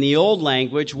 But in the old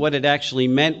language, what it actually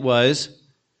meant was,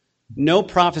 no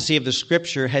prophecy of the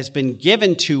Scripture has been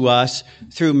given to us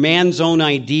through man's own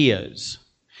ideas.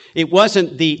 It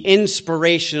wasn't the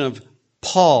inspiration of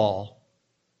Paul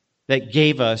that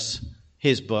gave us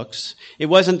his books. It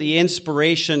wasn't the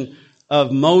inspiration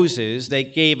of Moses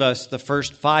that gave us the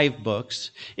first 5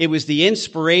 books. It was the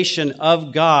inspiration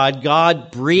of God.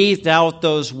 God breathed out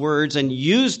those words and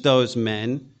used those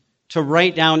men to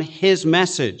write down his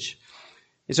message.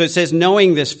 And so it says,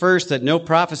 knowing this first, that no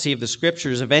prophecy of the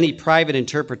Scriptures of any private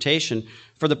interpretation,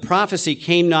 for the prophecy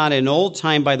came not in old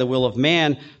time by the will of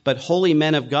man, but holy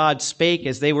men of God spake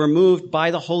as they were moved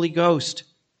by the Holy Ghost.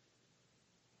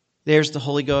 There's the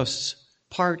Holy Ghost's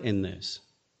part in this.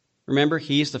 Remember,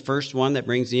 he's the first one that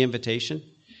brings the invitation.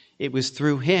 It was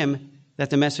through him that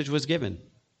the message was given.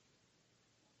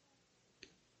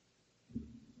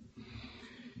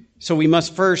 So we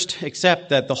must first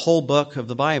accept that the whole book of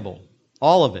the Bible,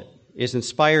 all of it, is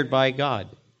inspired by God.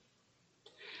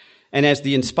 And as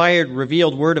the inspired,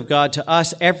 revealed Word of God to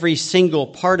us, every single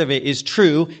part of it is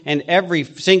true, and every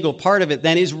single part of it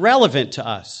then is relevant to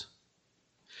us.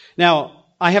 Now,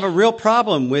 I have a real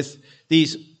problem with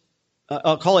these,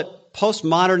 I'll call it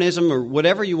postmodernism or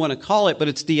whatever you want to call it, but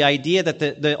it's the idea that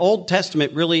the Old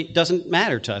Testament really doesn't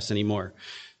matter to us anymore.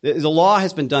 The law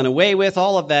has been done away with.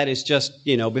 All of that is just,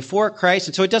 before Christ,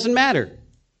 and so it doesn't matter.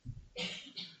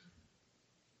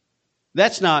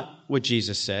 That's not what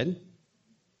Jesus said.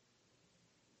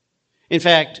 In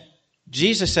fact,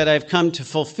 Jesus said, I've come to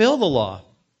fulfill the law,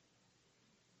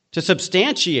 to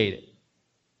substantiate it.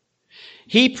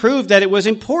 He proved that it was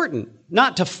important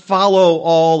not to follow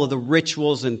all of the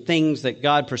rituals and things that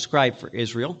God prescribed for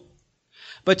Israel,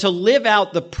 but to live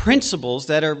out the principles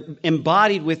that are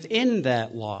embodied within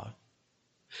that law.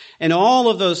 And all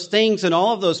of those things and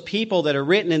all of those people that are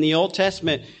written in the Old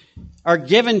Testament are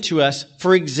given to us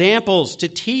for examples, to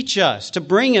teach us, to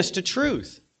bring us to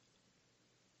truth.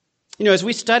 As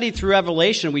we studied through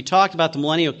Revelation, we talked about the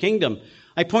millennial kingdom.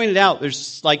 I pointed out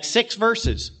there's like 6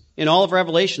 verses in all of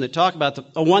Revelation that talk about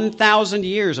the 1,000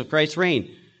 years of Christ's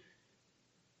reign.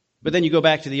 But then you go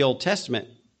back to the Old Testament.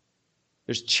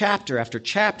 There's chapter after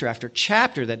chapter after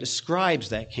chapter that describes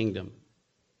that kingdom.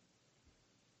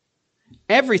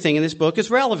 Everything in this book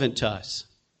is relevant to us.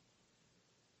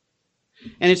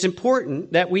 And it's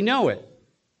important that we know it.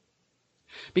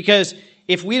 Because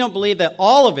if we don't believe that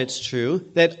all of it's true,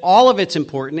 that all of it's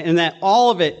important, and that all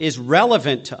of it is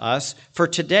relevant to us for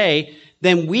today,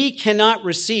 then we cannot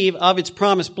receive of its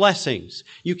promised blessings.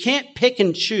 You can't pick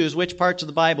and choose which parts of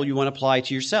the Bible you want to apply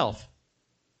to yourself.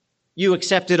 You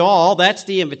accept it all. That's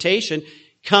the invitation.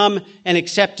 Come and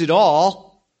accept it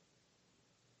all,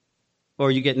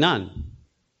 or you get none.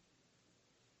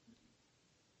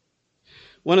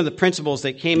 One of the principles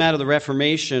that came out of the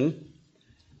Reformation,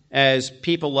 as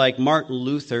people like Martin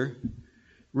Luther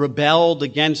rebelled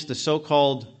against the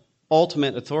so-called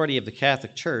ultimate authority of the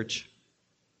Catholic Church,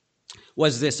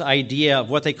 was this idea of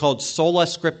what they called sola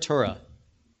scriptura.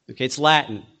 Okay, it's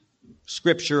Latin,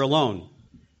 Scripture alone.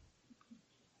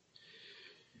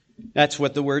 That's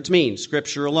what the words mean,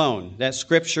 Scripture alone. That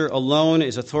Scripture alone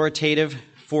is authoritative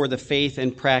for the faith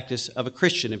and practice of a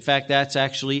Christian. In fact, that's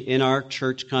actually in our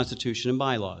church constitution and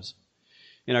bylaws.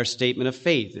 In our statement of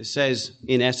faith, it says,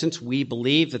 in essence, we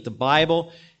believe that the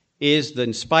Bible is the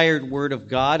inspired word of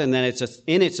God, and that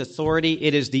in its authority,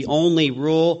 it is the only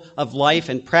rule of life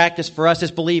and practice for us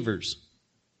as believers.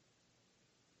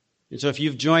 And so if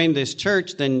you've joined this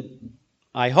church, then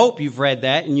I hope you've read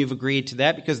that and you've agreed to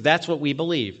that, because that's what we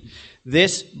believe.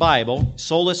 This Bible,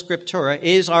 sola scriptura,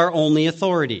 is our only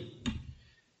authority.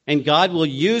 And God will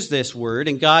use this word,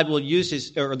 and God will use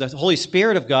the Holy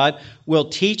Spirit of God will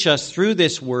teach us through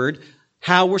this word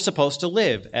how we're supposed to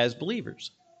live as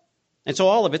believers. And so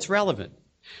all of it's relevant.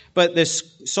 But this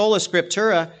sola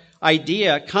scriptura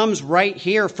idea comes right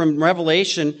here from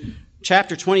Revelation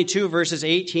chapter 22, verses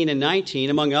 18 and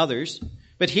 19, among others.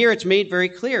 But here it's made very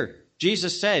clear.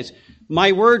 Jesus says,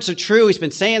 my words are true. He's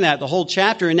been saying that the whole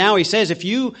chapter. And now he says, if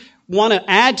you want to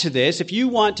add to this, if you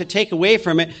want to take away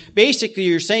from it, basically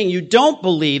you're saying you don't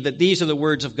believe that these are the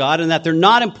words of God and that they're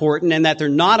not important and that they're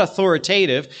not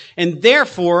authoritative. And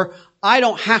therefore, I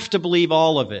don't have to believe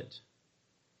all of it.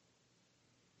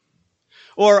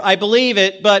 Or I believe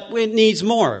it, but it needs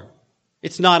more.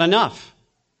 It's not enough.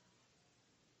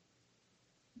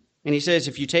 And he says,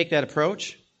 if you take that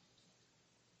approach,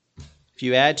 if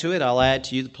you add to it, I'll add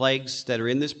to you the plagues that are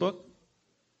in this book.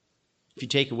 If you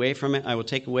take away from it, I will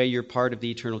take away your part of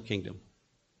the eternal kingdom.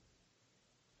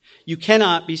 You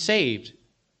cannot be saved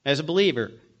as a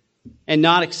believer and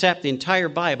not accept the entire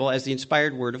Bible as the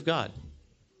inspired word of God.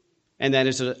 And that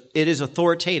it is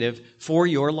authoritative for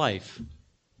your life.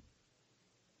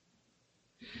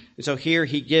 And so here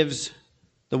he gives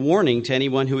the warning to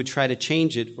anyone who would try to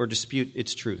change it or dispute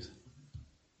its truth.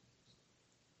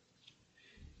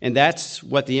 And that's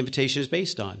what the invitation is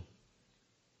based on.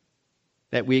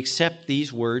 That we accept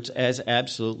these words as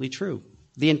absolutely true.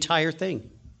 The entire thing.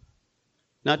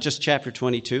 Not just chapter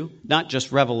 22, not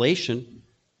just Revelation,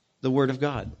 the Word of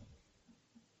God.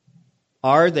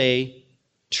 Are they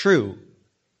true?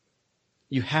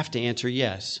 You have to answer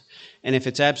yes. And if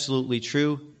it's absolutely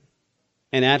true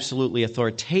and absolutely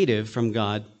authoritative from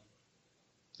God,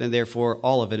 then therefore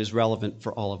all of it is relevant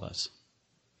for all of us.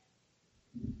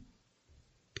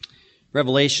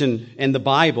 Revelation and the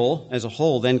Bible as a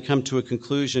whole then come to a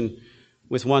conclusion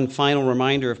with one final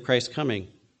reminder of Christ's coming.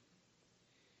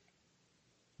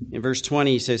 In verse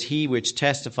 20, he says, he which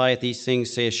testifieth these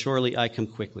things saith, surely I come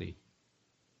quickly.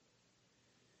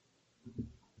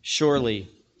 Surely.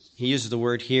 He uses the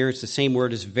word here. It's the same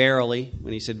word as verily.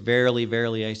 When he said, verily,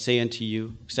 verily, I say unto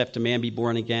you, except a man be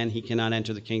born again, he cannot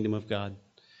enter the kingdom of God.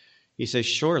 He says,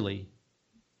 surely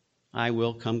I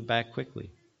will come back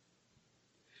quickly.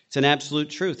 It's an absolute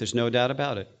truth. There's no doubt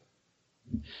about it.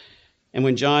 And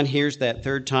when John hears that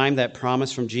third time, that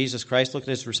promise from Jesus Christ, look at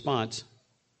his response.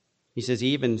 He says,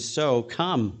 even so,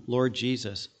 come, Lord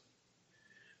Jesus.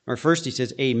 Or first he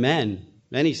says, amen.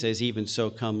 Then he says, even so,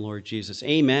 come, Lord Jesus.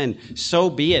 Amen. So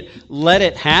be it. Let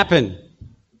it happen.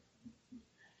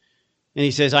 And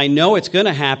he says, I know it's going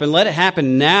to happen. Let it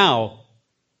happen now.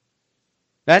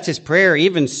 That's his prayer.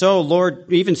 Even so, Lord,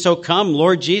 even so, come,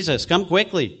 Lord Jesus. Come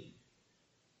quickly.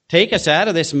 Take us out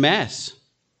of this mess.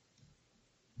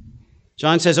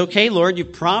 John says, okay, Lord,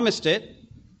 you've promised it.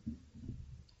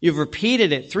 You've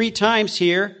repeated it 3 times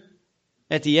here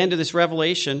at the end of this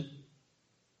revelation.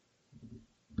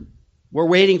 We're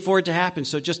waiting for it to happen,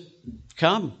 so just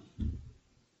come.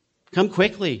 Come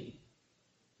quickly.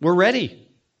 We're ready.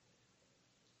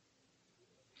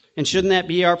 And shouldn't that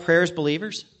be our prayer as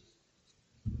believers?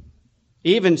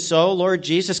 Even so, Lord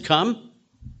Jesus, come.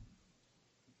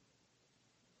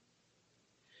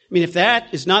 I mean, if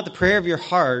that is not the prayer of your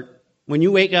heart when you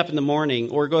wake up in the morning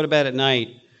or go to bed at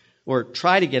night or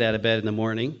try to get out of bed in the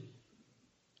morning,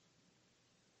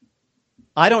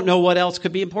 I don't know what else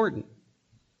could be important.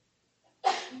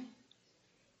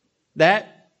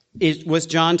 That was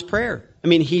John's prayer. I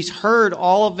mean, he's heard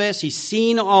all of this. He's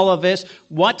seen all of this.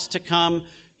 What's to come?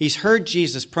 He's heard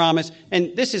Jesus' promise.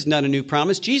 And this is not a new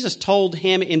promise. Jesus told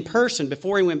him in person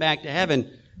before he went back to heaven,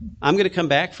 I'm going to come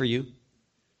back for you.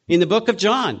 In the book of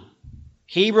John,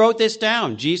 he wrote this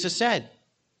down. Jesus said,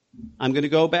 I'm going to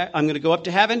go back. I'm going to go up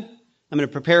to heaven. I'm going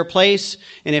to prepare a place.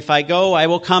 And if I go, I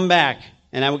will come back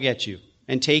and I will get you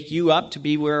and take you up to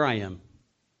be where I am.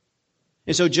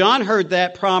 And so John heard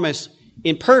that promise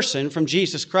in person from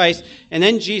Jesus Christ, and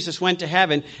then Jesus went to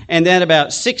heaven, and then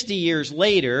about 60 years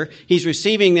later, he's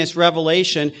receiving this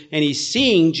revelation, and he's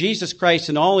seeing Jesus Christ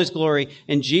in all his glory,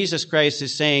 and Jesus Christ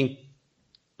is saying,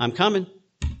 I'm coming.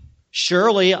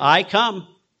 Surely I come,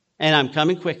 and I'm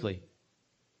coming quickly.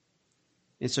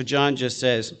 And so John just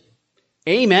says,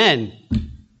 Amen.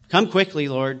 Come quickly,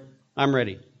 Lord. I'm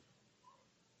ready.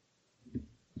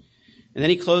 And then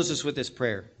he closes with this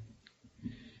prayer.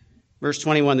 Verse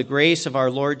 21, the grace of our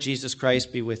Lord Jesus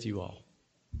Christ be with you all.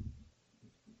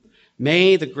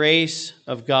 May the grace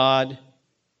of God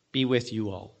be with you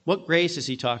all. What grace is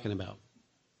he talking about?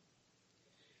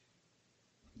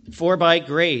 For by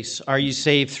grace are you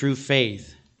saved through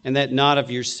faith, and that not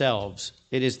of yourselves.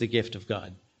 It is the gift of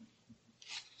God.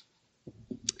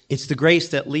 It's the grace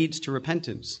that leads to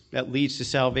repentance, that leads to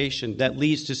salvation, that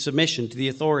leads to submission to the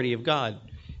authority of God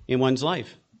in one's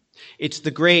life. It's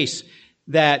the grace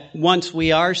that, once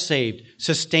we are saved,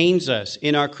 sustains us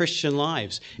in our Christian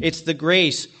lives. It's the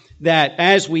grace that,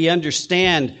 as we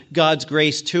understand God's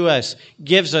grace to us,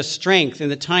 gives us strength in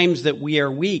the times that we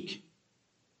are weak.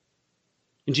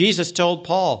 And Jesus told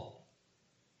Paul,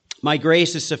 my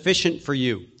grace is sufficient for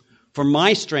you, for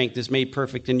my strength is made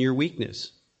perfect in your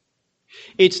weakness.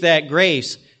 It's that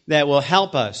grace that will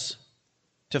help us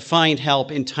to find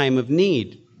help in time of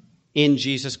need in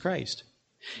Jesus Christ.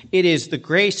 It is the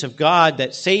grace of God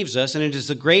that saves us, and it is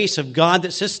the grace of God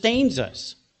that sustains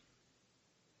us.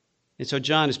 And so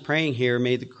John is praying here,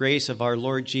 may the grace of our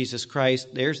Lord Jesus Christ,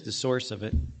 there's the source of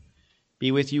it,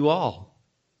 be with you all.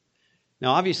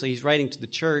 Now, obviously, he's writing to the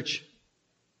church,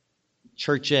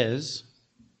 churches,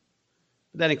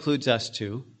 but that includes us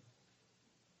too.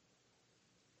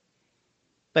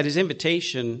 But his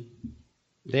invitation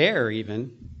there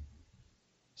even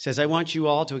says, I want you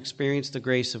all to experience the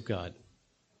grace of God,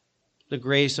 the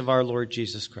grace of our Lord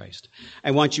Jesus Christ.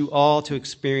 I want you all to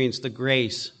experience the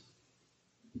grace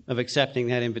of accepting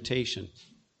that invitation,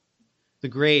 the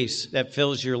grace that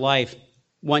fills your life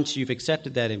once you've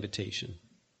accepted that invitation.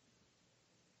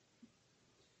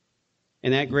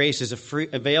 And that grace is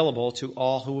available to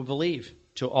all who will believe,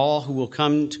 to all who will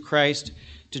come to Christ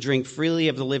to drink freely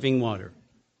of the living water.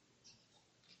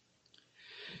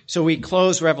 So we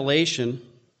close Revelation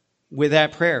with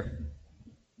that prayer.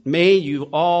 May you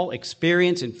all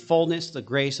experience in fullness the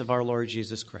grace of our Lord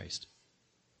Jesus Christ.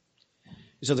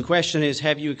 So the question is,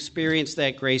 have you experienced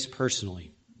that grace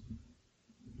personally?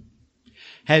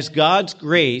 Has God's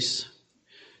grace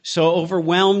so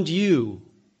overwhelmed you?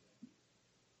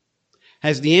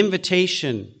 Has the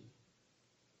invitation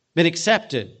been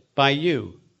accepted by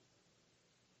you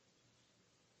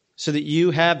so that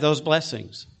you have those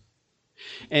blessings?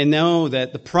 And know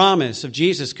that the promise of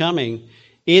Jesus coming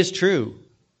is true.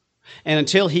 And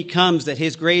until he comes, that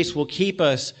his grace will keep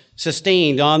us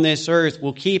sustained on this earth,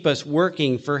 will keep us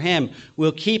working for him,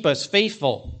 will keep us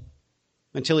faithful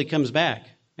until he comes back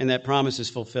and that promise is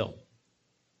fulfilled.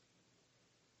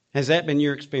 Has that been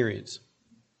your experience?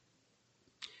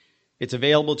 It's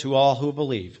available to all who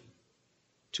believe,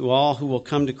 to all who will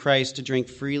come to Christ to drink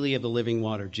freely of the living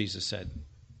water, Jesus said.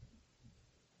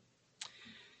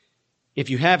 If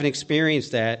you haven't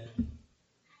experienced that,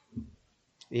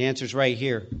 the answer's right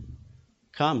here.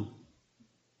 Come.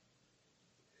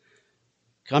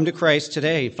 Come to Christ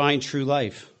today, find true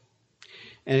life.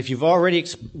 And if you've already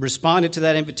responded to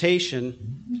that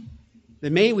invitation,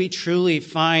 then may we truly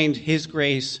find his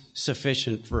grace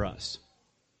sufficient for us.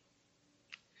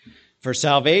 For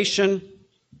salvation,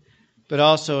 but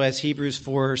also, as Hebrews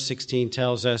 4:16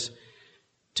 tells us,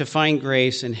 to find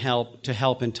grace and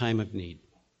help in time of need.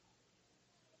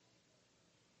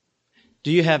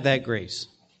 Do you have that grace?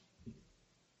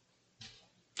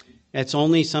 That's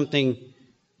only something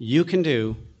you can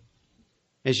do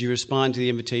as you respond to the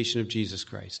invitation of Jesus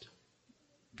Christ.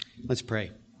 Let's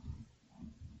pray.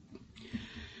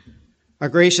 Our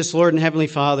gracious Lord and Heavenly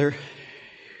Father,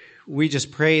 we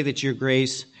just pray that your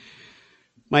grace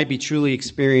might be truly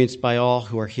experienced by all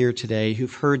who are here today,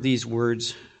 who've heard these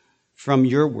words from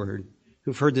your word,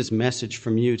 who've heard this message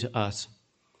from you to us.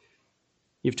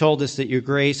 You've told us that your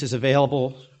grace is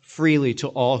available freely to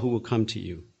all who will come to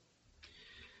you.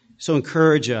 So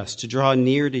encourage us to draw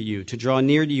near to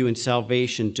you in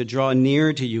salvation, to draw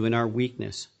near to you in our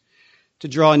weakness, to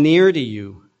draw near to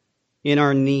you in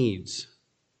our needs,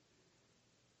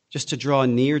 just to draw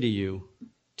near to you,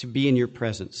 to be in your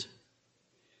presence,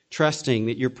 trusting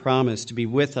that your promise to be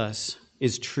with us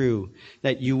is true,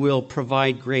 that you will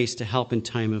provide grace to help in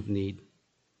time of need.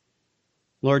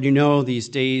 Lord, you know these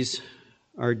days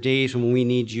are days when we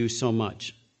need you so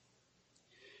much.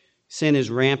 Sin is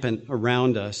rampant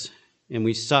around us, and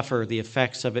we suffer the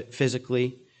effects of it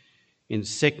physically, in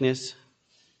sickness.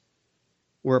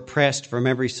 We're oppressed from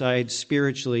every side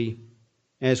spiritually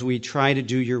as we try to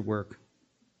do your work.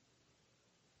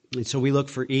 And so we look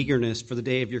for eagerness for the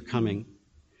day of your coming.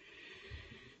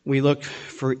 We look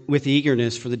with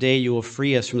eagerness for the day you will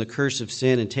free us from the curse of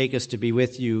sin and take us to be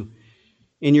with you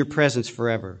in your presence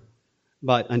forever.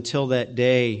 But until that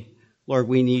day, Lord,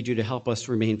 we need you to help us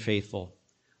remain faithful.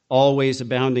 always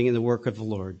abounding in the work of the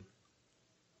Lord.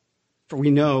 For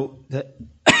we know that,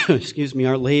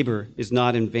 our labor is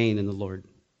not in vain in the Lord.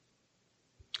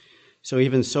 So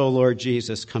even so, Lord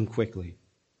Jesus, come quickly.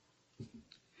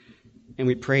 And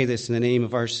we pray this in the name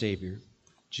of our Savior,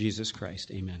 Jesus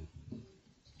Christ. Amen.